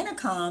over the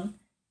intercom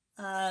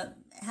uh,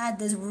 had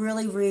this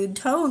really rude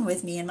tone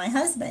with me and my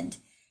husband.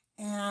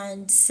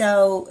 And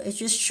so it's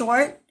just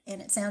short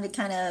and it sounded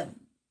kind of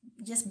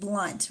just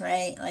blunt,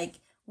 right? Like,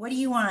 what do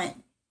you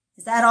want?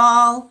 Is that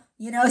all?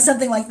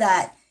 Something like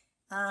that.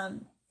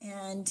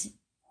 And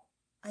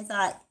I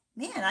thought,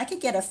 man, I could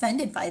get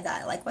offended by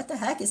that. Like, what the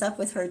heck is up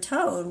with her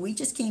tone? We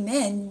just came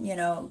in,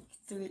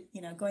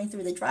 going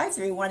through the drive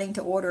through wanting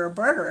to order a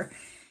burger.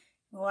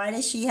 Why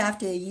does she have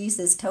to use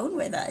this tone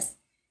with us?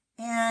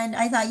 And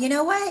I thought, you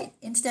know what?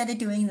 Instead of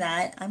doing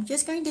that, I'm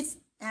just going to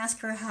ask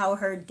her how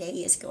her day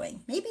is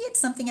going. Maybe it's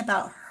something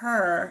about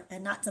her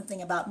and not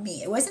something about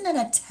me. It wasn't an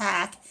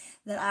attack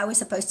that I was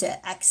supposed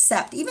to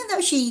accept, even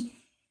though she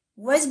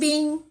was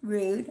being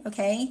rude,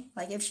 okay?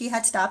 Like if she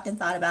had stopped and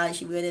thought about it,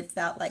 she would have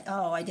felt like,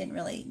 oh, I didn't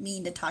really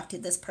mean to talk to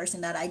this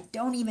person that I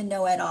don't even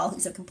know at all,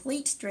 who's a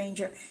complete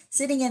stranger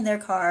sitting in their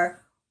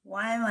car.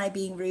 Why am I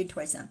being rude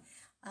towards them?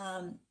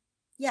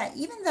 Yeah,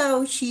 even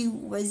though she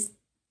was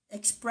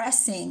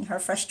expressing her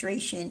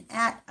frustration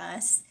at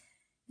us,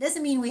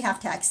 doesn't mean we have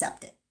to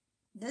accept it.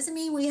 Doesn't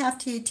mean we have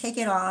to take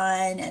it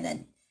on and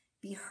then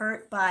be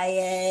hurt by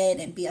it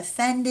and be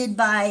offended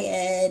by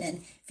it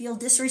and feel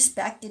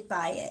disrespected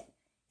by it.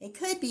 It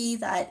could be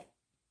that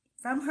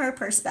from her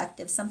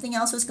perspective, something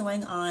else was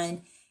going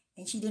on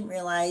and she didn't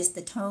realize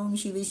the tone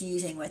she was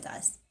using with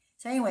us.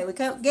 So anyway, we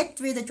get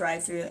through the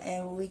drive-through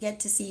and we get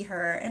to see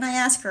her, and I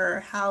ask her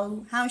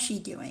how's she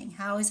doing?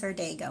 How is her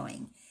day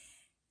going?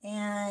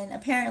 And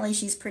apparently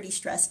she's pretty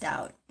stressed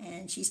out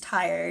and she's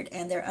tired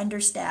and they're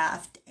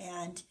understaffed,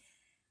 and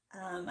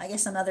I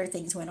guess some other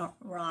things went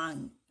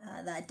wrong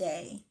that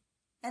day.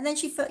 And then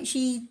she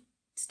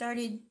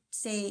started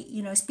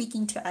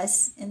speaking to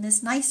us in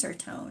this nicer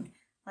tone,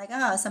 like,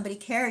 oh, somebody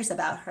cares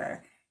about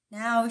her.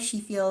 Now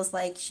she feels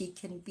like she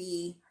can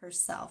be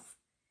herself.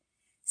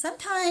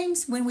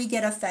 Sometimes when we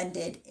get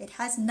offended, it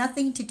has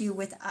nothing to do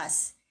with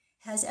us.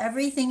 It has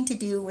everything to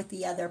do with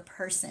the other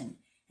person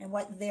and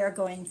what they're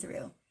going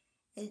through.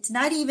 It's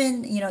not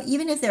even,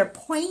 even if they're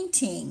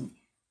pointing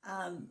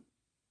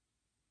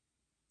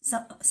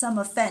some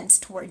offense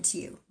towards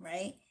you,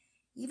 right?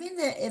 Even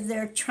if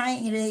they're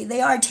trying,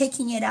 they are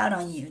taking it out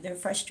on you, their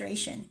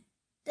frustration.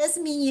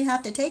 Doesn't mean you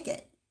have to take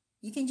it.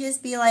 You can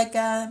just be like,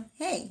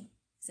 hey,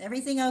 is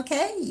everything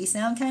okay? You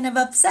sound kind of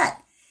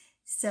upset.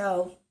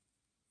 So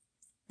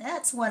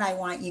that's what I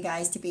want you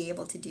guys to be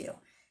able to do.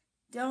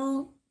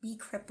 Don't be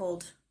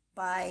crippled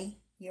by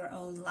your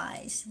own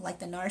lies. Like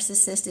the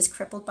narcissist is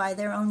crippled by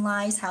their own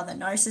lies, how the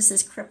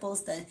narcissist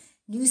cripples the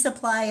new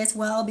supply as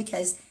well,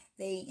 because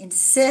they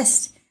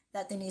insist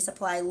that the new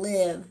supply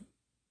live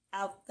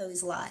out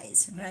those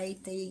lies,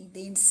 right? They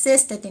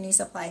insist that the new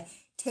supply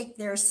take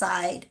their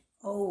side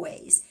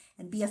always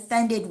and be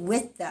offended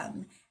with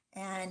them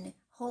and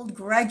hold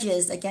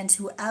grudges against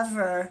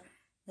whoever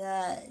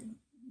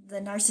the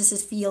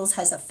narcissist feels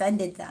has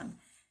offended them.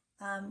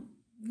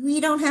 We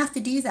don't have to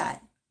do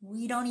that.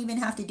 We don't even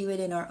have to do it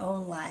in our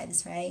own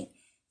lives, right?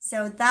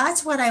 So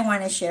that's what I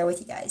want to share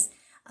with you guys.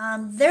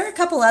 There are a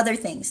couple other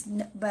things,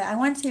 but I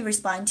want to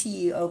respond to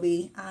you,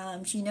 Obi.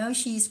 She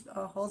knows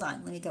hold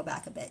on, let me go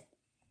back a bit.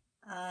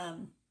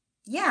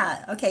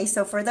 Yeah, okay,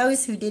 so for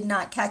those who did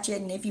not catch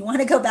it, and if you want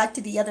to go back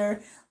to the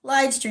other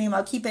live stream,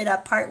 I'll keep it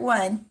up, part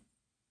one.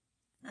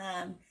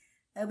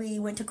 Obi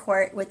went to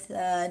court with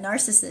a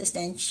narcissist,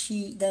 and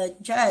the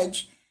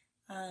judge,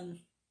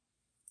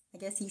 I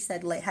guess he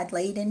said had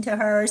laid into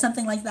her or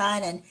something like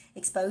that and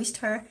exposed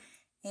her,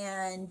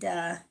 and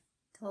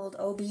told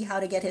Obi how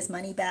to get his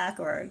money back,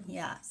 or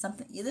yeah,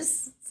 something.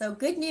 So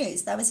good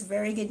news. That was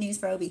very good news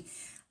for Obi.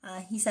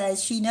 He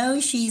says she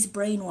knows she's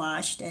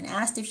brainwashed and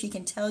asked if she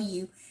can tell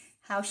you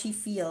how she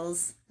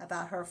feels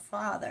about her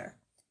father.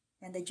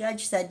 And the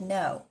judge said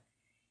no.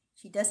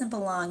 She doesn't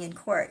belong in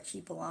court.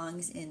 She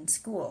belongs in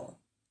school.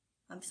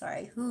 I'm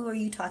sorry, who are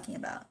you talking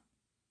about?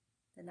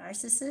 The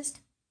narcissist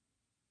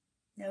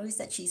knows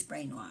that she's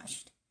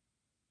brainwashed.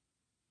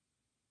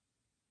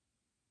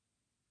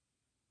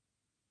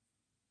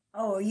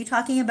 Oh, are you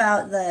talking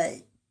about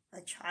a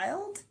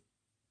child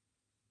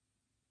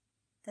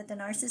that the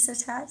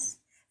narcissist has?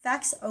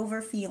 Facts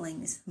over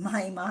feelings,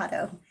 my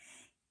motto.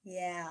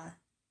 Yeah.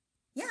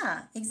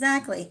 Yeah,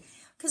 exactly.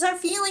 Because our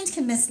feelings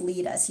can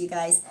mislead us, you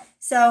guys.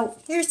 So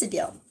here's the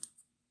deal.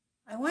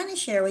 I want to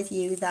share with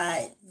you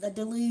that the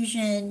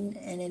delusion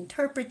and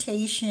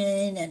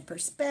interpretation and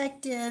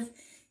perspective,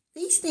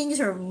 these things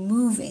are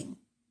moving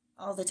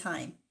all the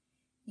time.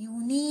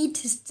 You need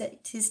to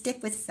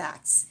stick with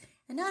facts.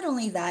 And not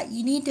only that,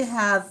 you need to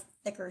have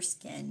thicker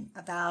skin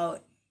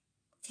about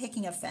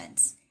taking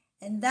offense.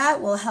 And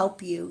that will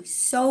help you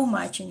so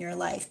much in your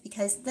life,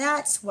 because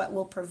that's what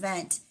will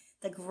prevent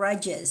the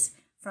grudges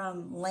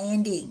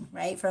landing,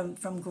 right?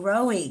 From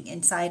growing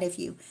inside of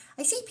you.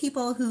 I see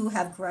people who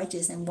have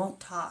grudges and won't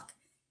talk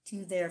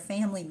to their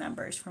family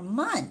members for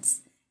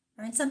months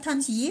or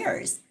sometimes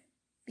years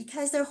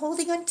because they're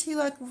holding on to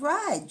a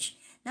grudge.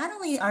 Not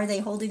only are they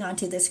holding on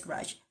to this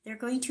grudge, they're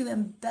going to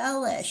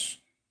embellish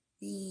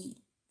the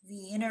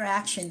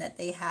interaction that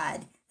they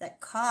had that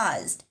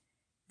caused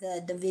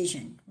the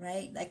division,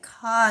 right? That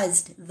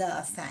caused the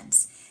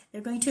offense.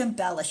 They're going to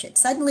embellish it.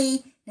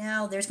 Suddenly,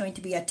 now there's going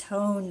to be a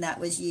tone that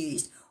was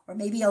used, or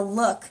maybe a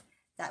look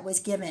that was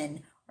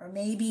given, or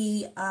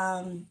maybe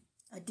a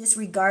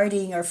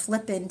disregarding or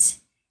flippant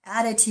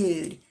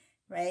attitude,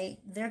 right?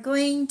 They're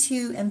going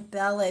to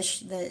embellish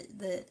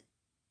the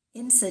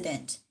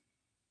incident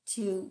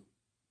to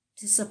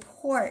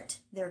support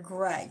their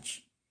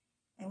grudge.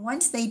 And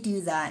once they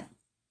do that,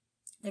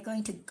 they're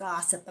going to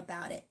gossip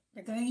about it.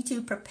 They're going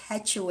to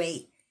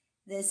perpetuate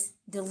this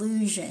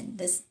delusion,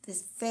 this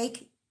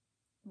fake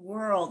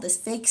world, this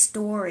fake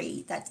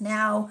story that's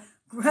now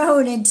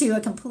grown into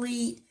a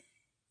complete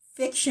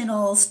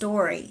fictional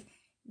story.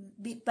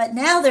 But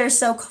now they're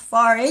so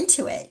far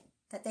into it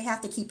that they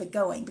have to keep it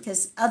going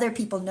because other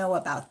people know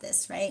about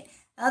this, right?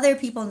 Other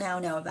people now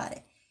know about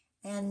it.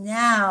 And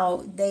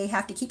now they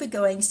have to keep it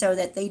going so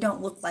that they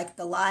don't look like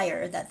the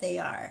liar that they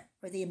are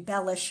or the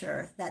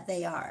embellisher that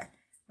they are,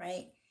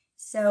 right?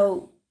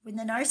 So when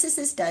the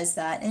narcissist does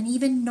that, and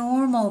even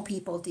normal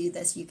people do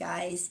this, you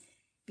guys,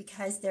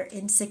 because they're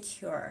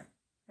insecure,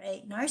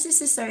 right?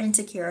 Narcissists are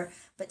insecure,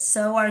 but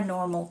so are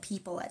normal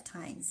people at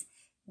times.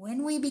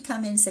 When we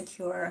become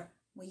insecure,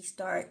 we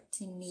start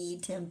to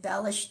need to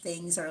embellish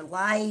things or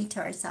lie to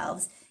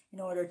ourselves in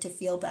order to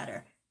feel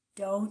better.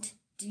 Don't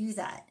do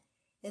that.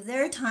 If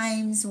there are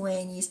times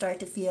when you start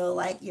to feel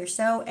like you're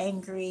so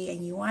angry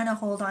and you want to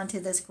hold on to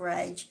this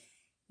grudge,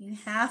 you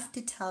have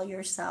to tell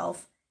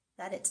yourself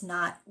that it's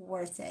not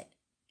worth it.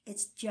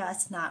 It's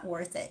just not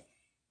worth it.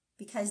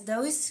 Because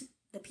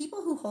the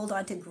people who hold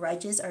on to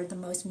grudges are the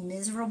most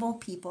miserable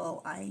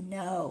people I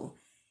know.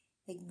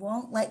 They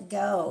won't let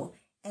go.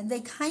 And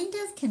they kind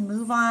of can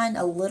move on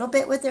a little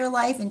bit with their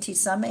life into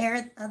some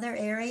other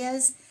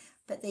areas,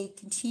 but they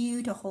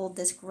continue to hold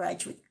this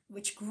grudge,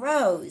 which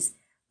grows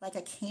like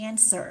a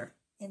cancer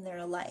in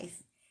their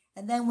life.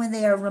 And then when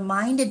they are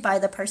reminded by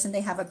the person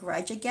they have a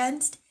grudge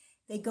against,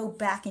 they go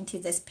back into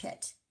this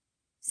pit.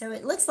 So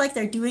it looks like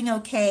they're doing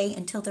okay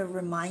until they're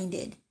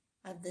reminded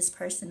of this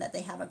person that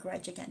they have a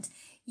grudge against.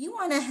 You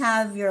want to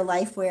have your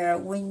life where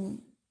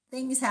when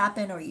things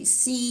happen or you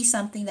see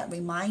something that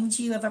reminds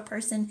you of a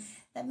person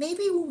that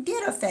maybe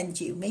did offend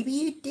you, maybe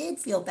you did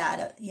feel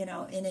bad, in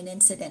an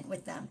incident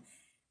with them.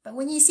 But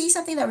when you see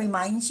something that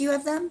reminds you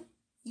of them,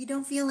 you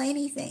don't feel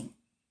anything.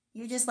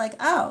 You're just like,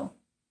 oh,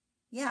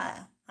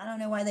 yeah, I don't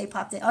know why they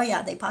popped in. Oh,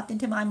 yeah, they popped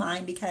into my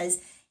mind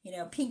because,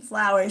 pink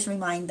flowers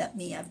remind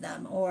me of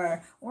them,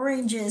 or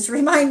oranges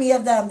remind me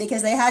of them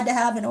because they had to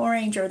have an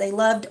orange, or they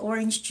loved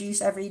orange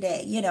juice every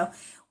day.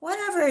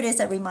 Whatever it is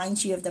that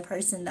reminds you of the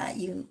person that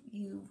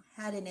you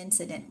had an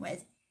incident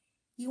with.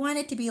 You want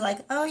it to be like,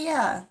 oh,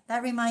 yeah,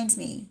 that reminds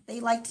me. They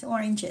liked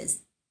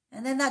oranges.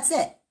 And then that's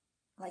it.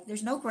 Like,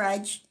 there's no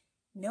grudge,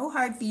 no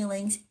hard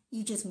feelings.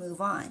 You just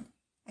move on.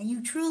 And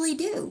you truly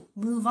do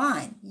move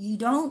on. You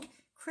don't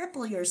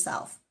cripple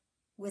yourself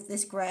with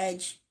this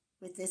grudge,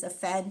 with this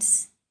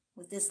offense,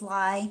 with this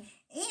lie,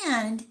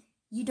 and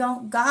you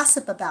don't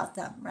gossip about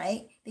them,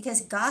 right?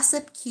 Because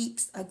gossip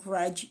keeps a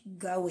grudge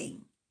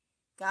going.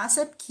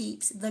 Gossip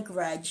keeps the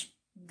grudge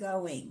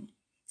going.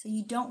 So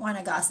you don't want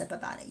to gossip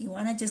about it. You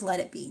want to just let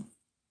it be.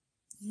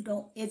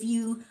 If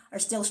you are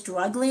still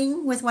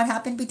struggling with what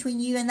happened between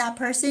you and that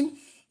person,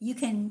 you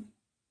can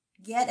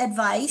get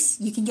advice,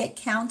 you can get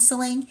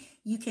counseling,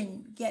 you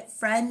can get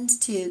friends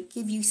to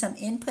give you some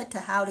input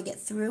to how to get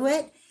through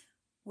it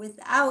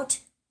without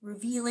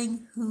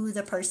revealing who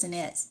the person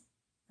is.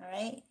 All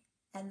right?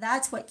 And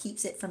that's what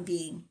keeps it from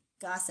being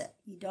gossip.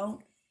 You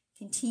don't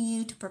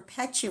continue to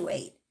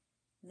perpetuate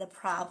the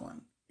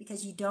problem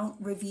because you don't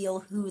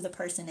reveal who the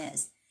person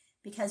is.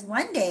 Because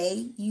one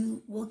day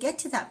you will get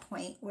to that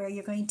point where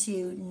you're going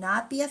to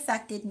not be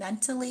affected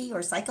mentally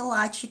or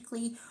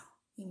psychologically,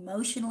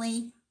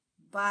 emotionally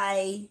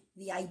by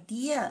the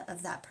idea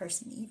of that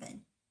person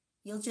even.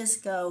 You'll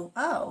just go,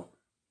 oh,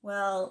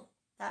 well,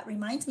 that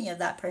reminds me of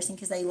that person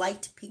because they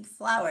liked pink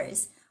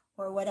flowers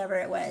or whatever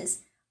it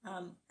was,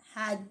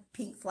 had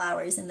pink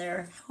flowers in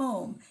their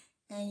home.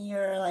 And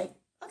you're like,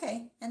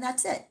 okay, and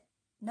that's it.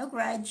 No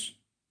grudge,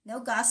 no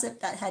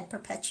gossip that had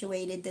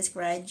perpetuated this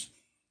grudge,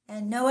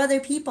 and no other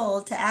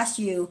people to ask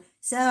you,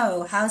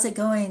 so how's it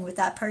going with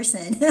that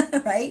person,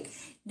 right?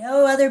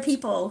 No other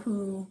people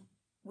who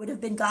would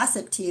have been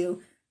gossiped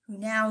to who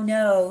now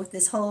know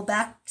this whole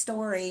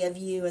backstory of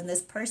you and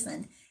this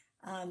person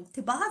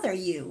to bother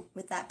you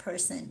with that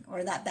person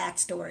or that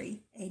backstory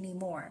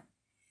anymore.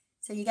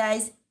 So you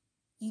guys,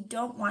 you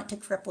don't want to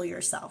cripple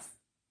yourself.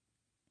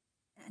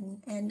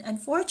 And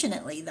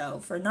unfortunately, though,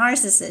 for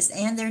narcissists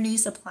and their new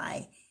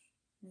supply,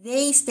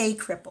 they stay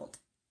crippled.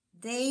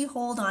 They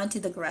hold on to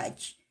the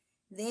grudge.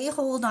 They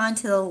hold on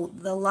to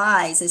the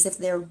lies as if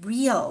they're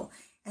real.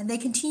 and they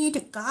continue to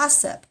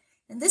gossip.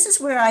 And this is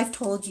where I've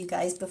told you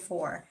guys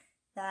before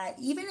that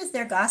even if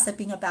they're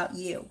gossiping about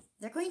you,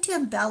 they're going to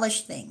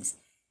embellish things.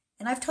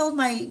 And I've told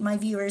my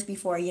viewers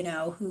before,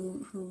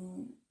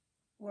 who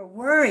were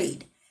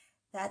worried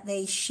that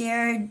they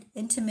shared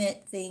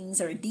intimate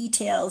things or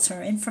details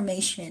or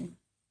information,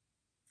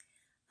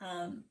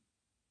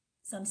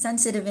 some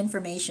sensitive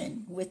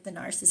information with the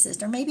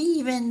narcissist, or maybe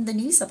even the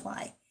news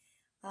supply,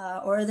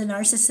 or the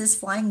narcissist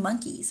flying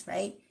monkeys,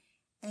 right?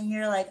 And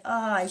you're like,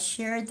 oh, I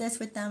shared this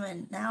with them,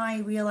 and now I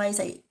realize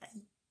I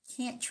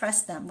can't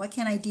trust them. What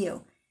can I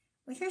do?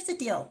 Well, here's the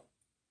deal.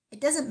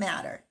 It doesn't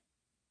matter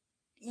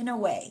in a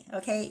way,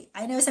 okay?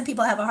 I know some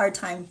people have a hard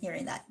time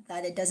hearing that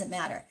it doesn't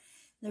matter.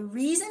 The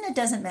reason it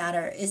doesn't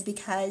matter is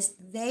because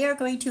they are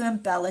going to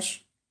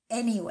embellish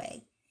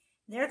anyway.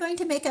 They're going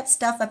to make up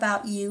stuff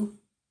about you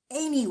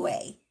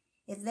anyway.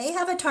 If they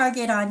have a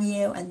target on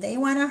you and they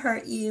want to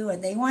hurt you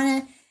and they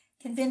want to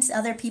convince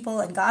other people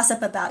and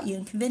gossip about you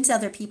and convince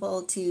other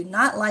people to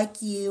not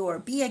like you or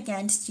be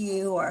against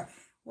you or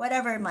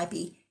whatever it might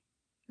be,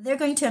 they're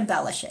going to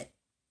embellish it.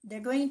 They're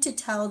going to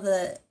tell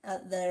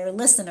their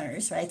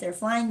listeners, right, their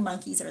flying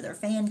monkeys or their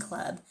fan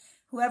club,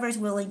 whoever's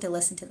willing to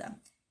listen to them.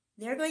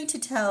 They're going to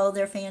tell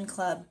their fan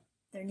club,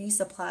 their news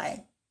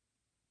supply,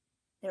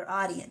 their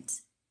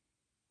audience,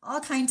 all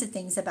kinds of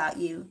things about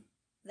you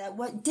that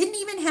what didn't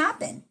even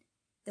happen.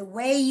 The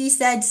way you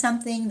said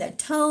something, the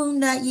tone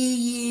that you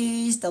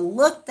used, the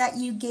look that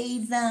you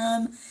gave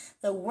them,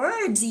 the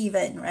words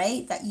even,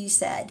 right, that you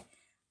said,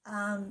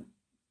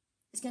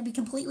 it's going to be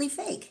completely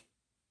fake.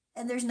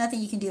 And there's nothing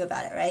you can do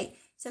about it, right?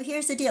 So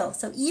here's the deal.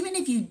 So even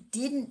if you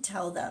didn't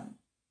tell them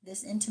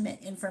this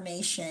intimate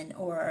information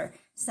or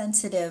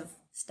sensitive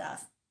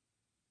stuff,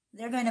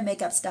 they're going to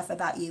make up stuff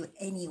about you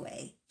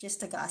anyway, just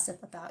to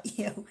gossip about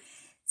you.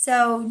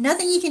 So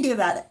nothing you can do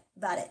about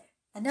it.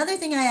 Another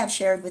thing I have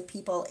shared with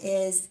people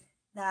is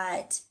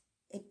that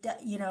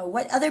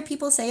what other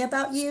people say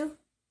about you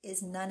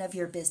is none of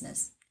your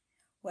business.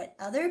 What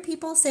other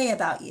people say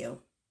about you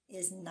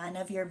is none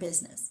of your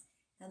business.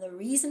 And the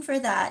reason for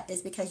that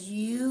is because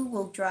you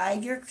will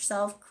drive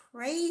yourself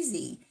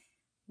crazy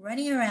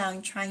running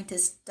around trying to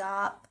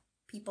stop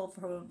people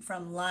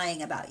from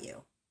lying about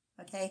you.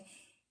 Okay?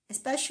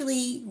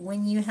 Especially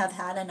when you have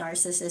had a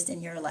narcissist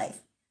in your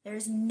life.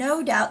 There's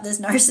no doubt this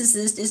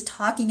narcissist is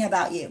talking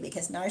about you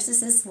because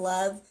narcissists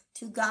love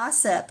to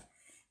gossip.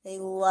 They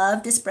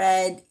love to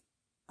spread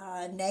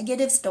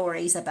negative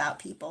stories about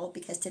people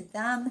because to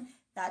them,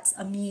 that's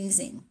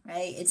amusing,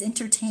 right? It's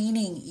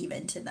entertaining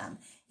even to them.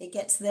 It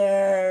gets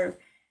their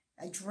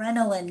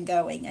adrenaline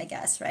going, I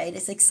guess, right?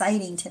 It's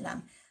exciting to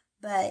them.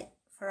 But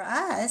for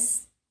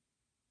us,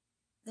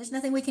 there's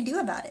nothing we can do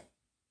about it.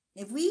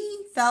 If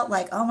we felt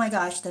like, oh my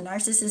gosh, the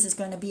narcissist is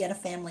going to be at a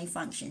family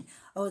function.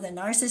 Oh, the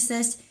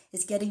narcissist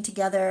is getting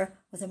together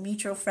with a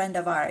mutual friend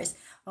of ours.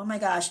 Oh my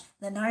gosh,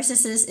 the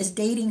narcissist is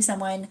dating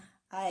someone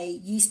I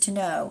used to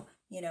know,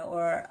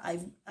 or I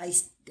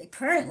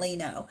currently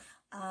know.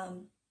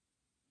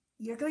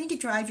 You're going to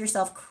drive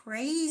yourself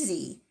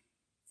crazy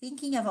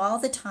thinking of all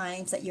the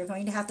times that you're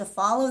going to have to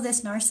follow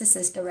this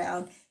narcissist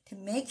around to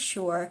make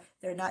sure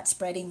they're not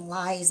spreading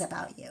lies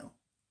about you.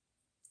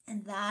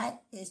 And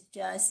that is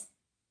just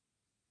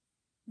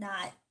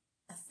not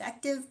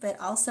effective, but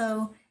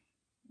also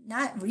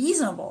not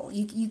reasonable.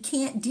 You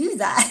can't do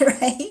that,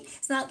 right?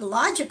 It's not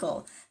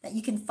logical that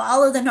you can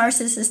follow the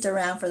narcissist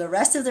around for the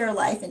rest of their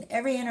life and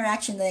every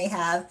interaction they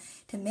have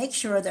to make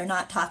sure they're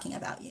not talking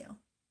about you.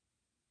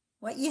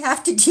 What you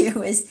have to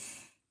do is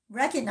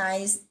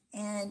recognize,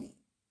 and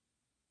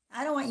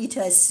I don't want you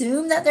to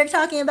assume that they're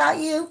talking about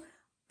you,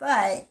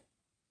 but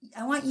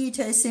I want you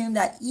to assume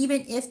that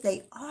even if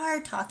they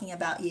are talking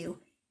about you,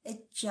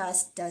 it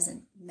just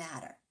doesn't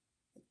matter.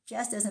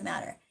 Just doesn't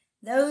matter.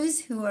 Those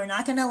who are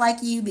not going to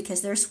like you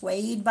because they're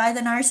swayed by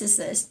the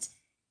narcissist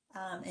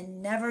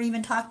and never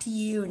even talked to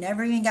you,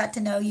 never even got to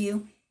know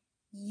you,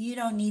 you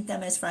don't need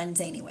them as friends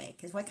anyway.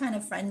 Because what kind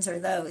of friends are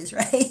those,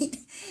 right?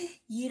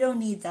 You don't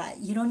need that.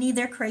 You don't need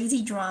their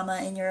crazy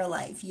drama in your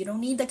life. You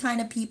don't need the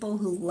kind of people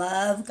who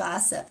love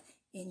gossip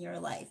in your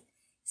life.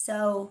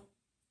 So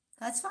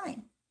that's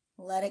fine.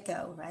 Let it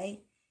go, right?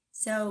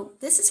 So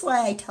this is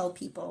why I tell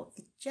people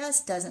it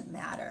just doesn't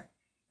matter.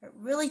 It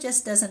really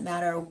just doesn't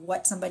matter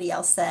what somebody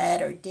else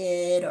said or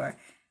did, or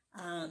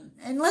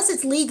unless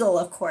it's legal,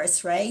 of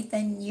course, right?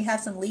 Then you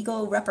have some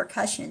legal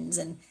repercussions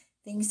and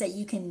things that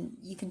you can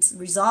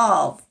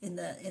resolve in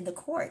the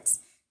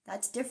courts.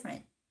 That's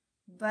different.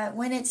 But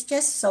when it's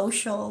just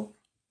social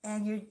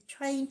and you're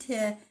trying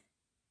to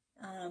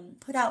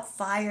put out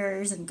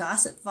fires and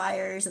gossip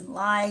fires and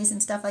lies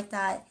and stuff like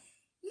that,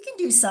 you can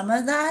do some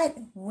of that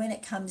when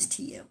it comes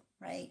to you,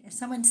 right? If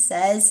someone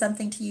says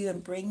something to you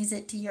and brings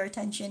it to your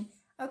attention,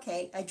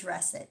 okay,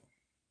 address it.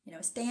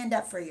 Stand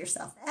up for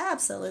yourself.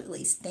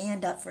 Absolutely,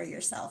 stand up for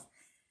yourself.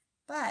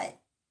 But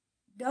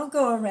don't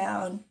go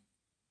around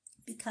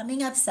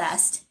becoming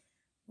obsessed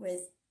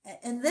with,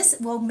 and this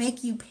will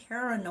make you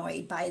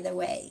paranoid, by the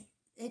way.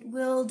 It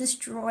will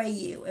destroy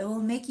you. It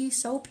will make you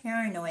so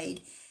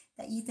paranoid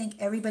that you think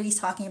everybody's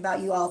talking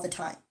about you all the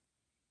time.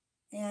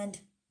 And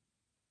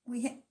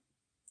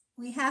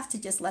we have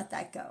to just let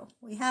that go.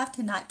 We have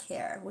to not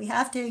care. We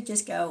have to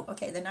just go,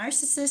 okay, the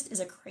narcissist is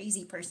a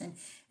crazy person.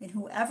 And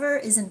whoever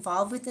is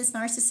involved with this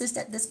narcissist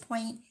at this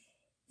point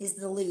is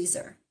the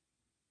loser.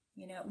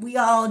 We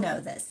all know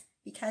this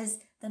because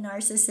the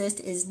narcissist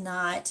is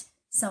not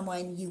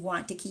someone you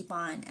want to keep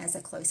on as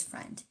a close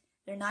friend.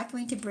 They're not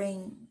going to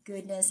bring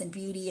goodness and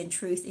beauty and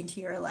truth into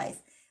your life.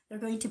 They're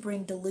going to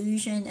bring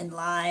delusion and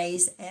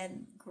lies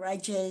and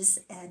grudges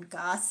and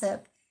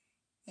gossip.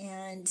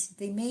 And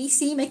they may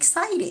seem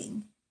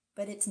exciting,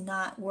 but it's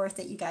not worth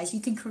it, you guys.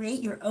 You can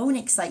create your own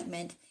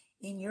excitement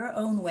in your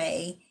own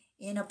way,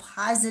 in a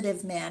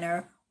positive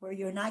manner, where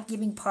you're not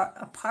giving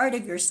a part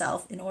of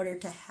yourself in order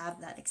to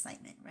have that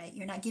excitement, right?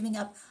 You're not giving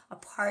up a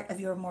part of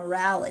your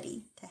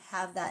morality to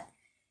have that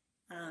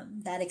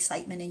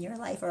excitement in your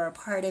life, or a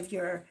part of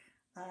your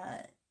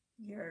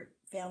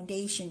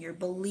foundation, your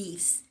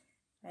beliefs,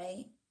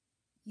 right?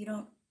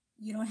 You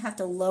don't have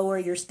to lower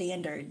your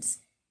standards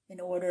in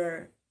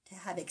order to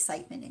have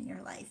excitement in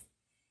your life.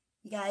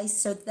 You guys,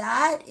 so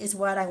that is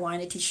what I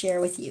wanted to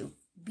share with you.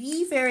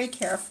 Be very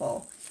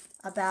careful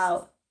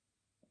about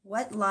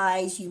what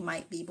lies you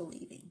might be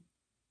believing.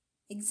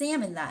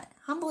 Examine that.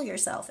 Humble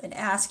yourself and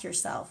ask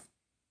yourself,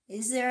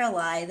 is there a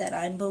lie that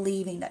I'm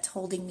believing that's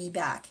holding me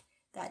back,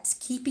 that's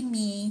keeping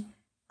me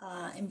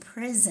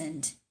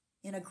imprisoned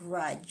in a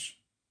grudge,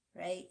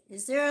 right?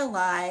 Is there a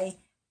lie,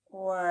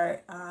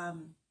 or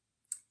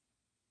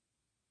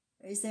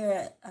is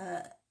there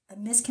a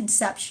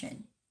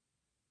misconception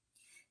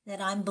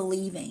that I'm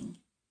believing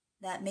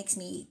that makes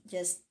me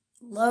just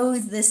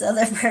loathe this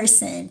other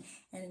person?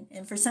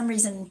 And for some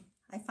reason,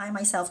 I find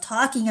myself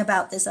talking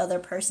about this other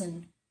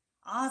person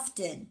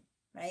often,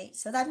 right?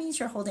 So that means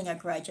you're holding a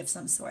grudge of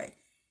some sort.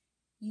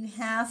 You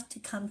have to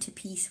come to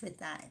peace with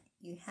that.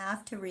 You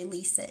have to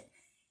release it.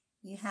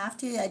 You have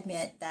to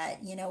admit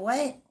that, you know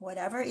what,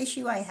 whatever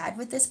issue I had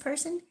with this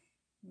person,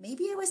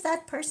 maybe it was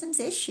that person's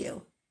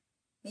issue.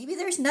 Maybe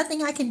there's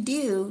nothing I can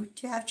do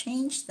to have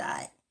changed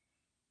that.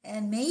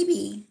 And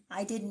maybe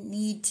I didn't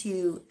need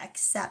to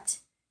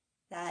accept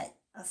that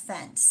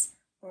offense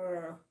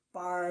or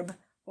barb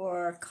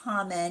or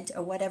comment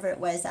or whatever it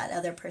was that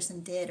other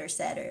person did or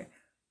said or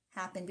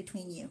happened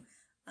between you.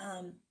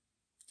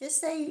 Just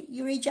say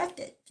you reject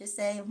it. Just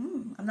say,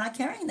 I'm not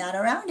carrying that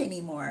around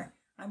anymore.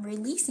 I'm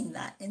releasing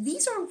that. And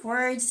these are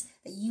words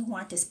that you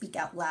want to speak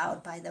out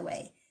loud, by the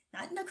way.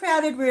 Not in a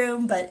crowded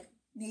room, but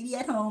maybe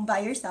at home by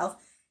yourself.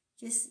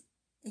 Just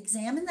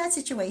examine that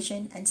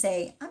situation and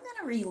say, I'm going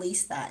to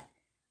release that.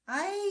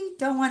 I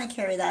don't want to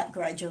carry that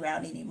grudge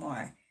around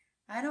anymore.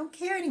 I don't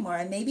care anymore.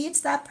 And maybe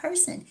it's that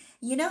person.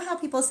 You know how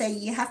people say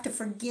you have to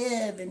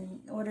forgive in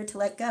order to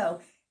let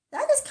go?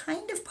 That is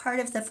kind of part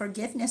of the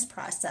forgiveness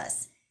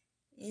process,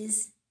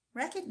 is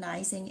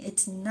recognizing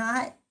it's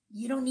not,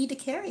 you don't need to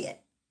carry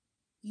it.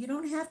 You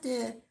don't have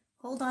to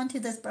hold on to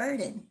this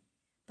burden,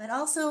 but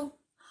also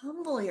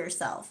humble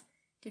yourself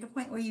to the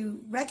point where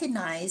you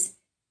recognize,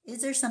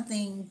 is there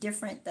something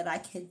different that I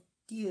could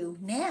do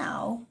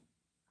now?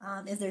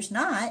 If there's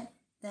not,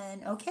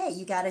 then okay,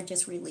 you got to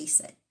just release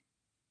it.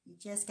 You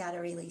just got to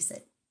release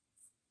it.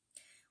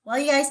 Well,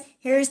 you guys,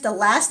 here's the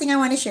last thing I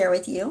want to share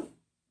with you.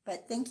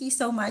 But thank you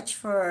so much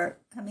for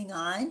coming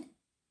on.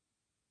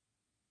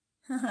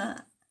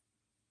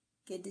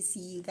 Good to see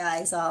you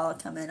guys all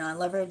coming on.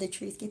 Lover of the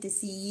Truth, good to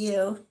see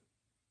you.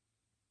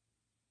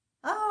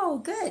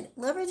 Oh, good.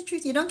 Lover of the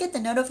Truth, you don't get the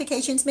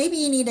notifications. Maybe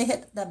you need to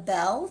hit the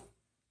bell.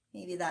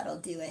 Maybe that'll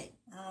do it.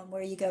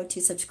 Where you go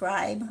to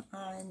subscribe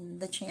on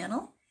the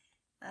channel.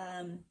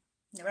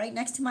 Right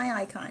next to my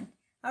icon.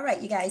 All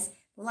right, you guys.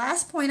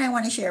 Last point I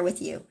want to share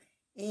with you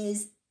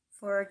is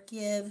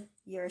forgive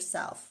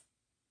yourself.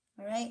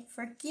 All right,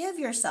 forgive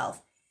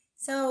yourself.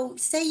 So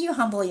say you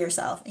humble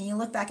yourself and you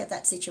look back at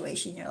that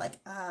situation. You're like,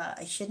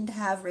 I shouldn't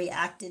have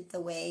reacted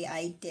the way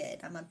I did.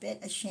 I'm a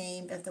bit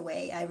ashamed of the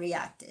way I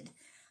reacted.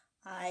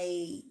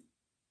 I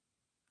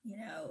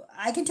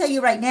can tell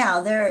you right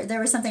now, there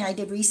was something I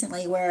did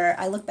recently where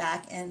I look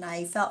back and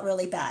I felt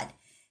really bad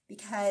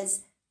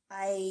because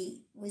I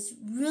was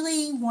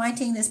really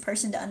wanting this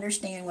person to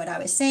understand what I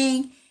was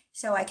saying.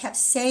 So I kept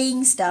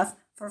saying stuff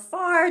for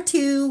far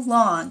too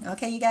long.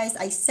 Okay, you guys,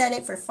 I said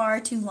it for far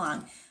too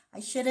long. I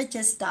should have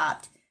just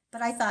stopped.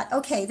 But I thought,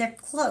 okay, they're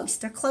close.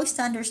 They're close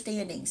to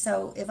understanding.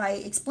 So if I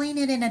explain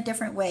it in a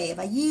different way, if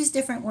I use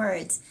different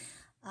words,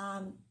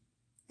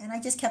 and I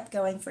just kept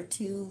going for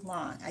too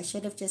long. I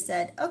should have just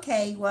said,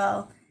 okay,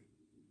 well,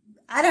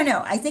 I don't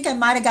know. I think I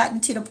might have gotten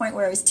to the point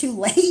where it was too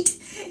late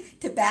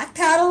to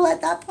backpedal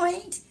at that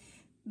point.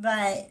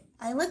 But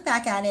I look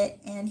back at it,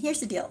 and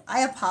here's the deal. I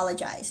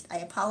apologized. I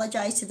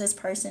apologized to this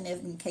person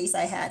in case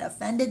I had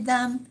offended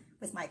them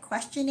with my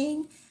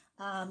questioning.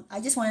 I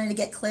just wanted to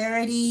get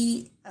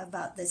clarity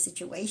about the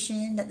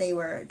situation that they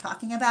were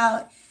talking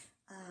about,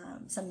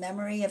 some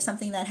memory of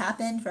something that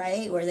happened,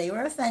 right, where they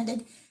were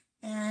offended.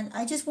 And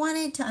I just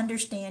wanted to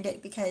understand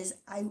it because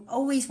I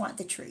always want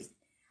the truth.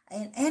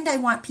 And I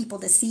want people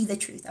to see the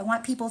truth. I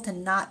want people to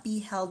not be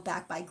held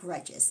back by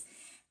grudges.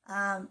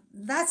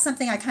 That's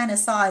something I kind of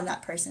saw in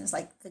that person. It's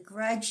like the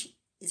grudge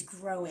is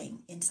growing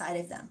inside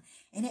of them.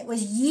 And it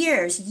was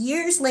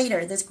years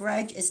later, this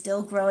grudge is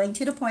still growing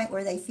to the point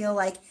where they feel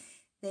like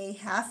they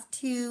have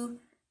to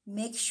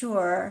make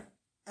sure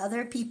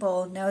other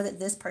people know that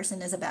this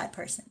person is a bad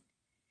person.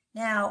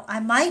 Now, I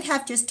might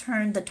have just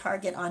turned the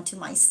target onto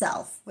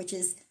myself, which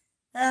is,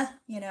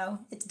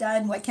 it's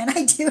done. What can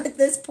I do at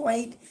this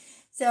point?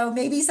 So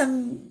maybe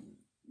some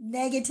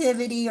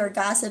negativity or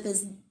gossip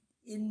is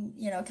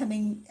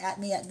coming at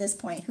me at this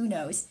point. Who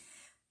knows?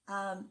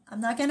 I'm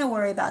not going to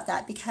worry about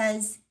that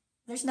because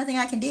there's nothing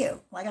I can do.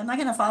 Like, I'm not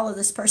going to follow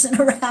this person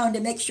around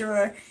and make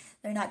sure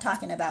they're not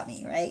talking about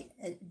me, right?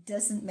 It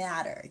doesn't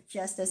matter. It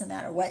just doesn't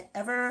matter.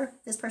 Whatever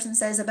this person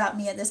says about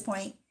me at this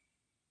point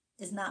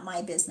is not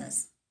my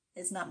business.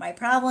 It's not my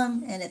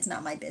problem, and it's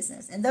not my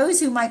business. And those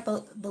who might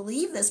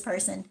believe this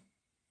person,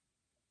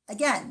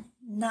 again,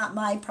 not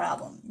my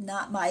problem,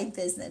 not my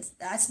business.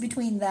 That's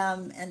between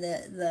them and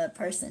the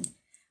person.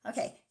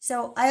 Okay,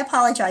 so I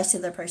apologize to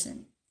the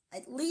person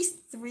at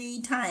least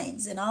 3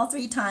 times, and all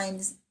 3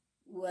 times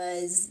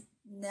was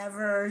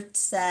never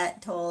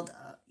told,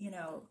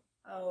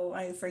 oh,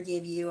 I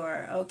forgive you,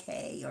 or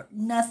okay, or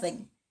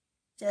nothing.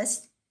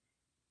 Just,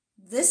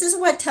 this is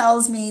what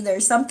tells me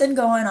there's something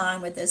going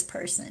on with this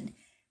person,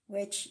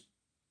 which,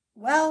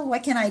 well,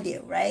 what can I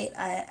do, right?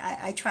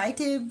 I try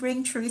to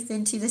bring truth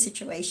into the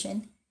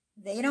situation.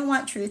 They don't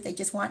want truth. They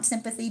just want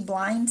sympathy,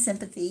 blind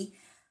sympathy.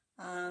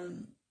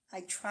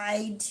 I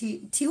tried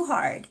too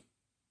hard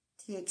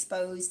to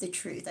expose the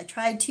truth. I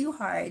tried too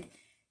hard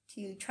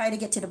to try to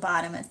get to the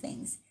bottom of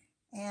things.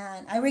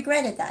 And I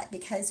regretted that,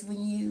 because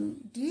when you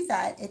do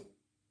that,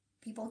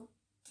 people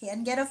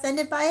can get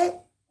offended by it.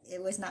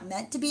 It was not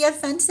meant to be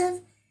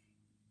offensive,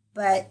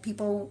 but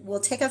people will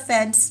take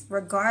offense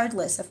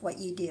regardless of what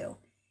you do.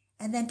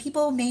 And then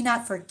people may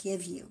not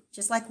forgive you,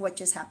 just like what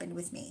just happened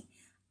with me.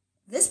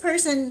 This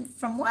person,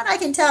 from what I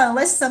can tell,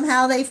 unless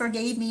somehow they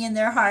forgave me in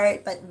their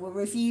heart, but will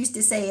refuse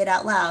to say it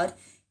out loud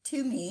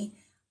to me,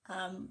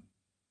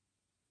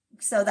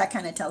 so that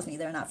kind of tells me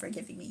they're not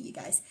forgiving me, you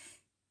guys.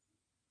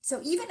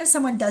 So even if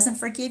someone doesn't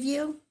forgive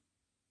you,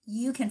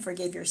 you can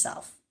forgive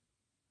yourself,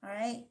 all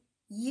right?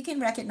 You can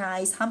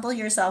recognize, humble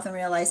yourself, and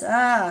realize,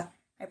 I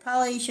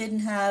probably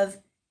shouldn't have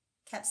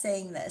kept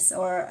saying this,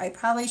 or I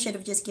probably should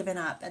have just given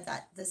up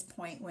at this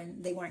point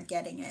when they weren't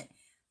getting it.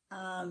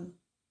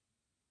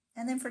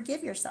 And then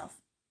forgive yourself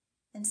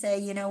and say,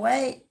 you know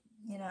what,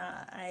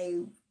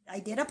 I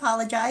did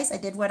apologize. I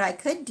did what I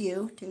could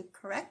do to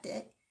correct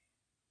it.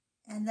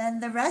 And then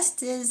the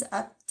rest is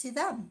up to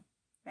them,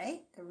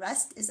 right? The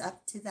rest is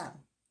up to them.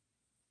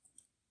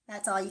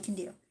 That's all you can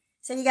do.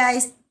 So you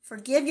guys,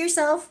 forgive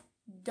yourself.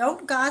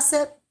 Don't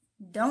gossip.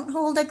 Don't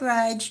hold a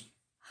grudge.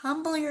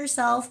 Humble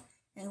yourself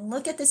and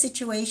look at the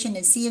situation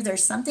and see if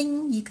there's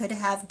something you could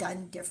have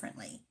done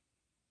differently.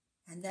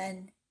 And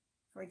then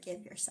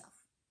forgive yourself.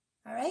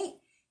 All right?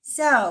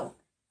 So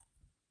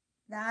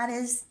that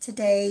is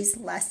today's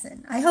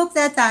lesson. I hope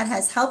that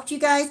has helped you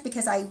guys,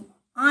 because I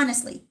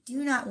honestly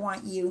do not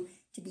want you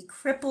to be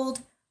crippled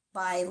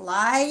by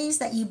lies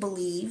that you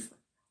believe,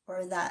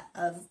 or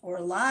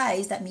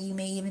lies that you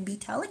may even be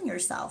telling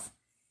yourself.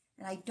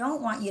 And I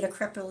don't want you to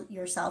cripple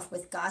yourself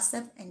with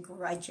gossip and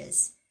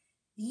grudges.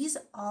 These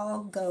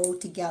all go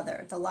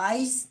together. The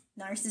lies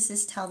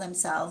narcissists tell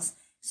themselves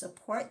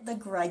support the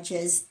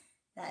grudges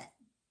that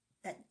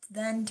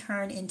then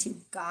turn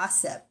into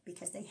gossip,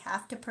 because they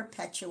have to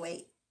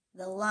perpetuate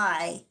the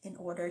lie in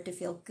order to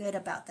feel good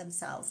about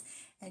themselves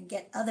and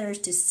get others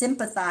to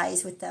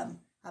sympathize with them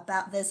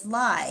about this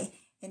lie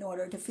in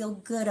order to feel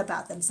good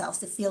about themselves,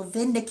 to feel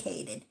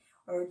vindicated,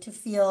 or to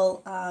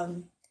feel,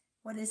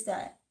 what is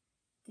that?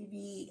 To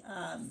be,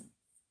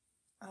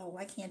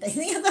 why can't I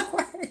think of the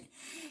word?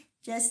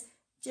 Just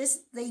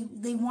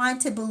they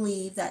want to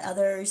believe that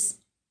others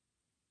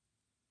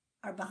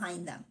are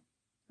behind them,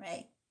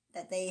 right?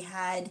 That they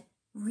had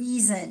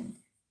reason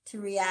to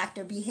react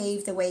or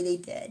behave the way they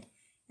did.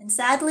 And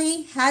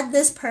sadly, had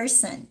this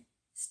person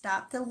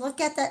stopped to look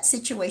at that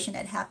situation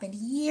that happened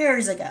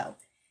years ago,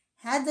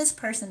 had this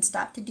person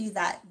stopped to do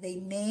that, they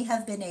may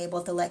have been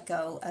able to let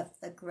go of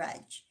the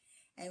grudge,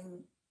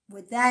 and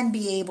would then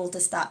be able to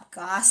stop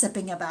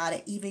gossiping about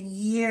it even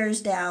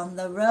years down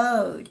the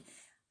road.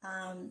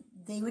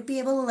 They would be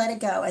able to let it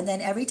go. And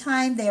then every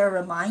time they are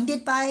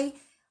reminded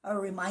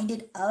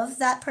of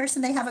that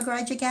person they have a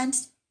grudge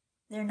against,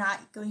 they're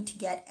not going to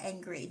get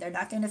angry. They're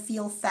not going to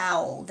feel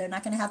foul. They're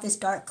not going to have this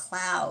dark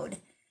cloud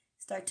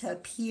start to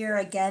appear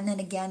again and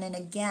again and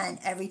again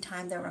every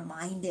time they're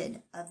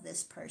reminded of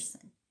this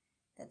person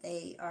that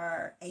they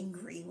are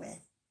angry with.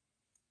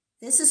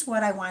 This is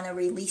what I want to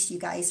release you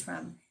guys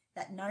from.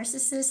 That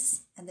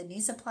narcissists and the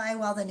new supply,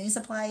 while the new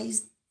supply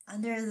is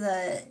under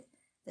the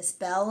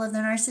spell of the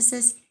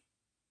narcissist,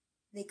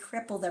 they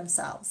cripple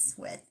themselves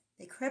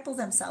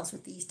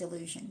with these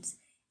delusions.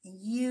 And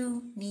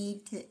you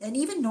need to, and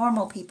even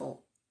normal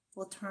people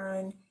will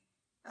turn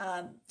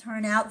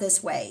out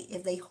this way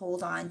if they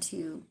hold on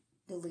to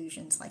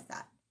delusions like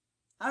that.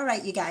 All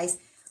right, you guys.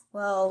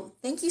 Well,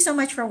 thank you so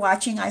much for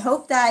watching. I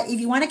hope that if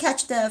you want to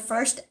catch the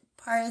first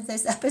part of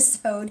this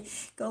episode,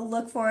 go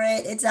look for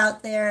it. It's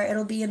out there.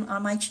 It'll be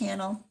on my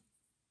channel,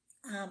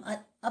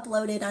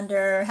 uploaded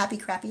under Happy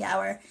Crappy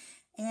Hour.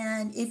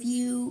 And if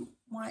you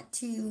want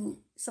to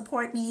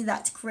support me,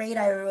 that's great.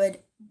 I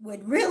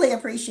would really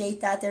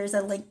appreciate that. There's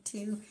a link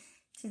to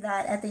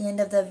that at the end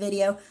of the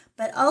video.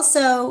 But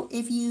also,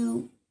 if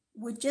you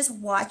would just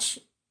watch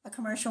a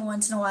commercial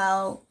once in a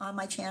while on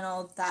my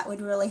channel, that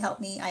would really help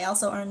me. I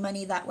also earn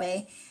money that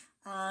way.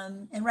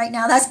 And right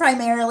now, that's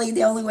primarily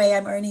the only way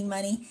I'm earning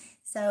money.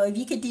 So if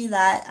you could do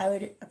that, I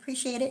would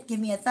appreciate it. Give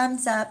me a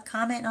thumbs up,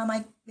 comment on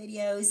my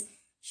videos,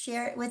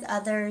 share it with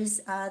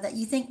others that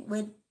you think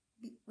would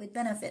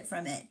benefit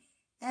from it.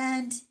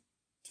 And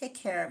take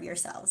care of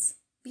yourselves.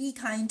 Be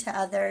kind to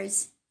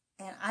others.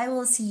 And I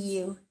will see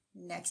you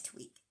next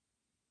week.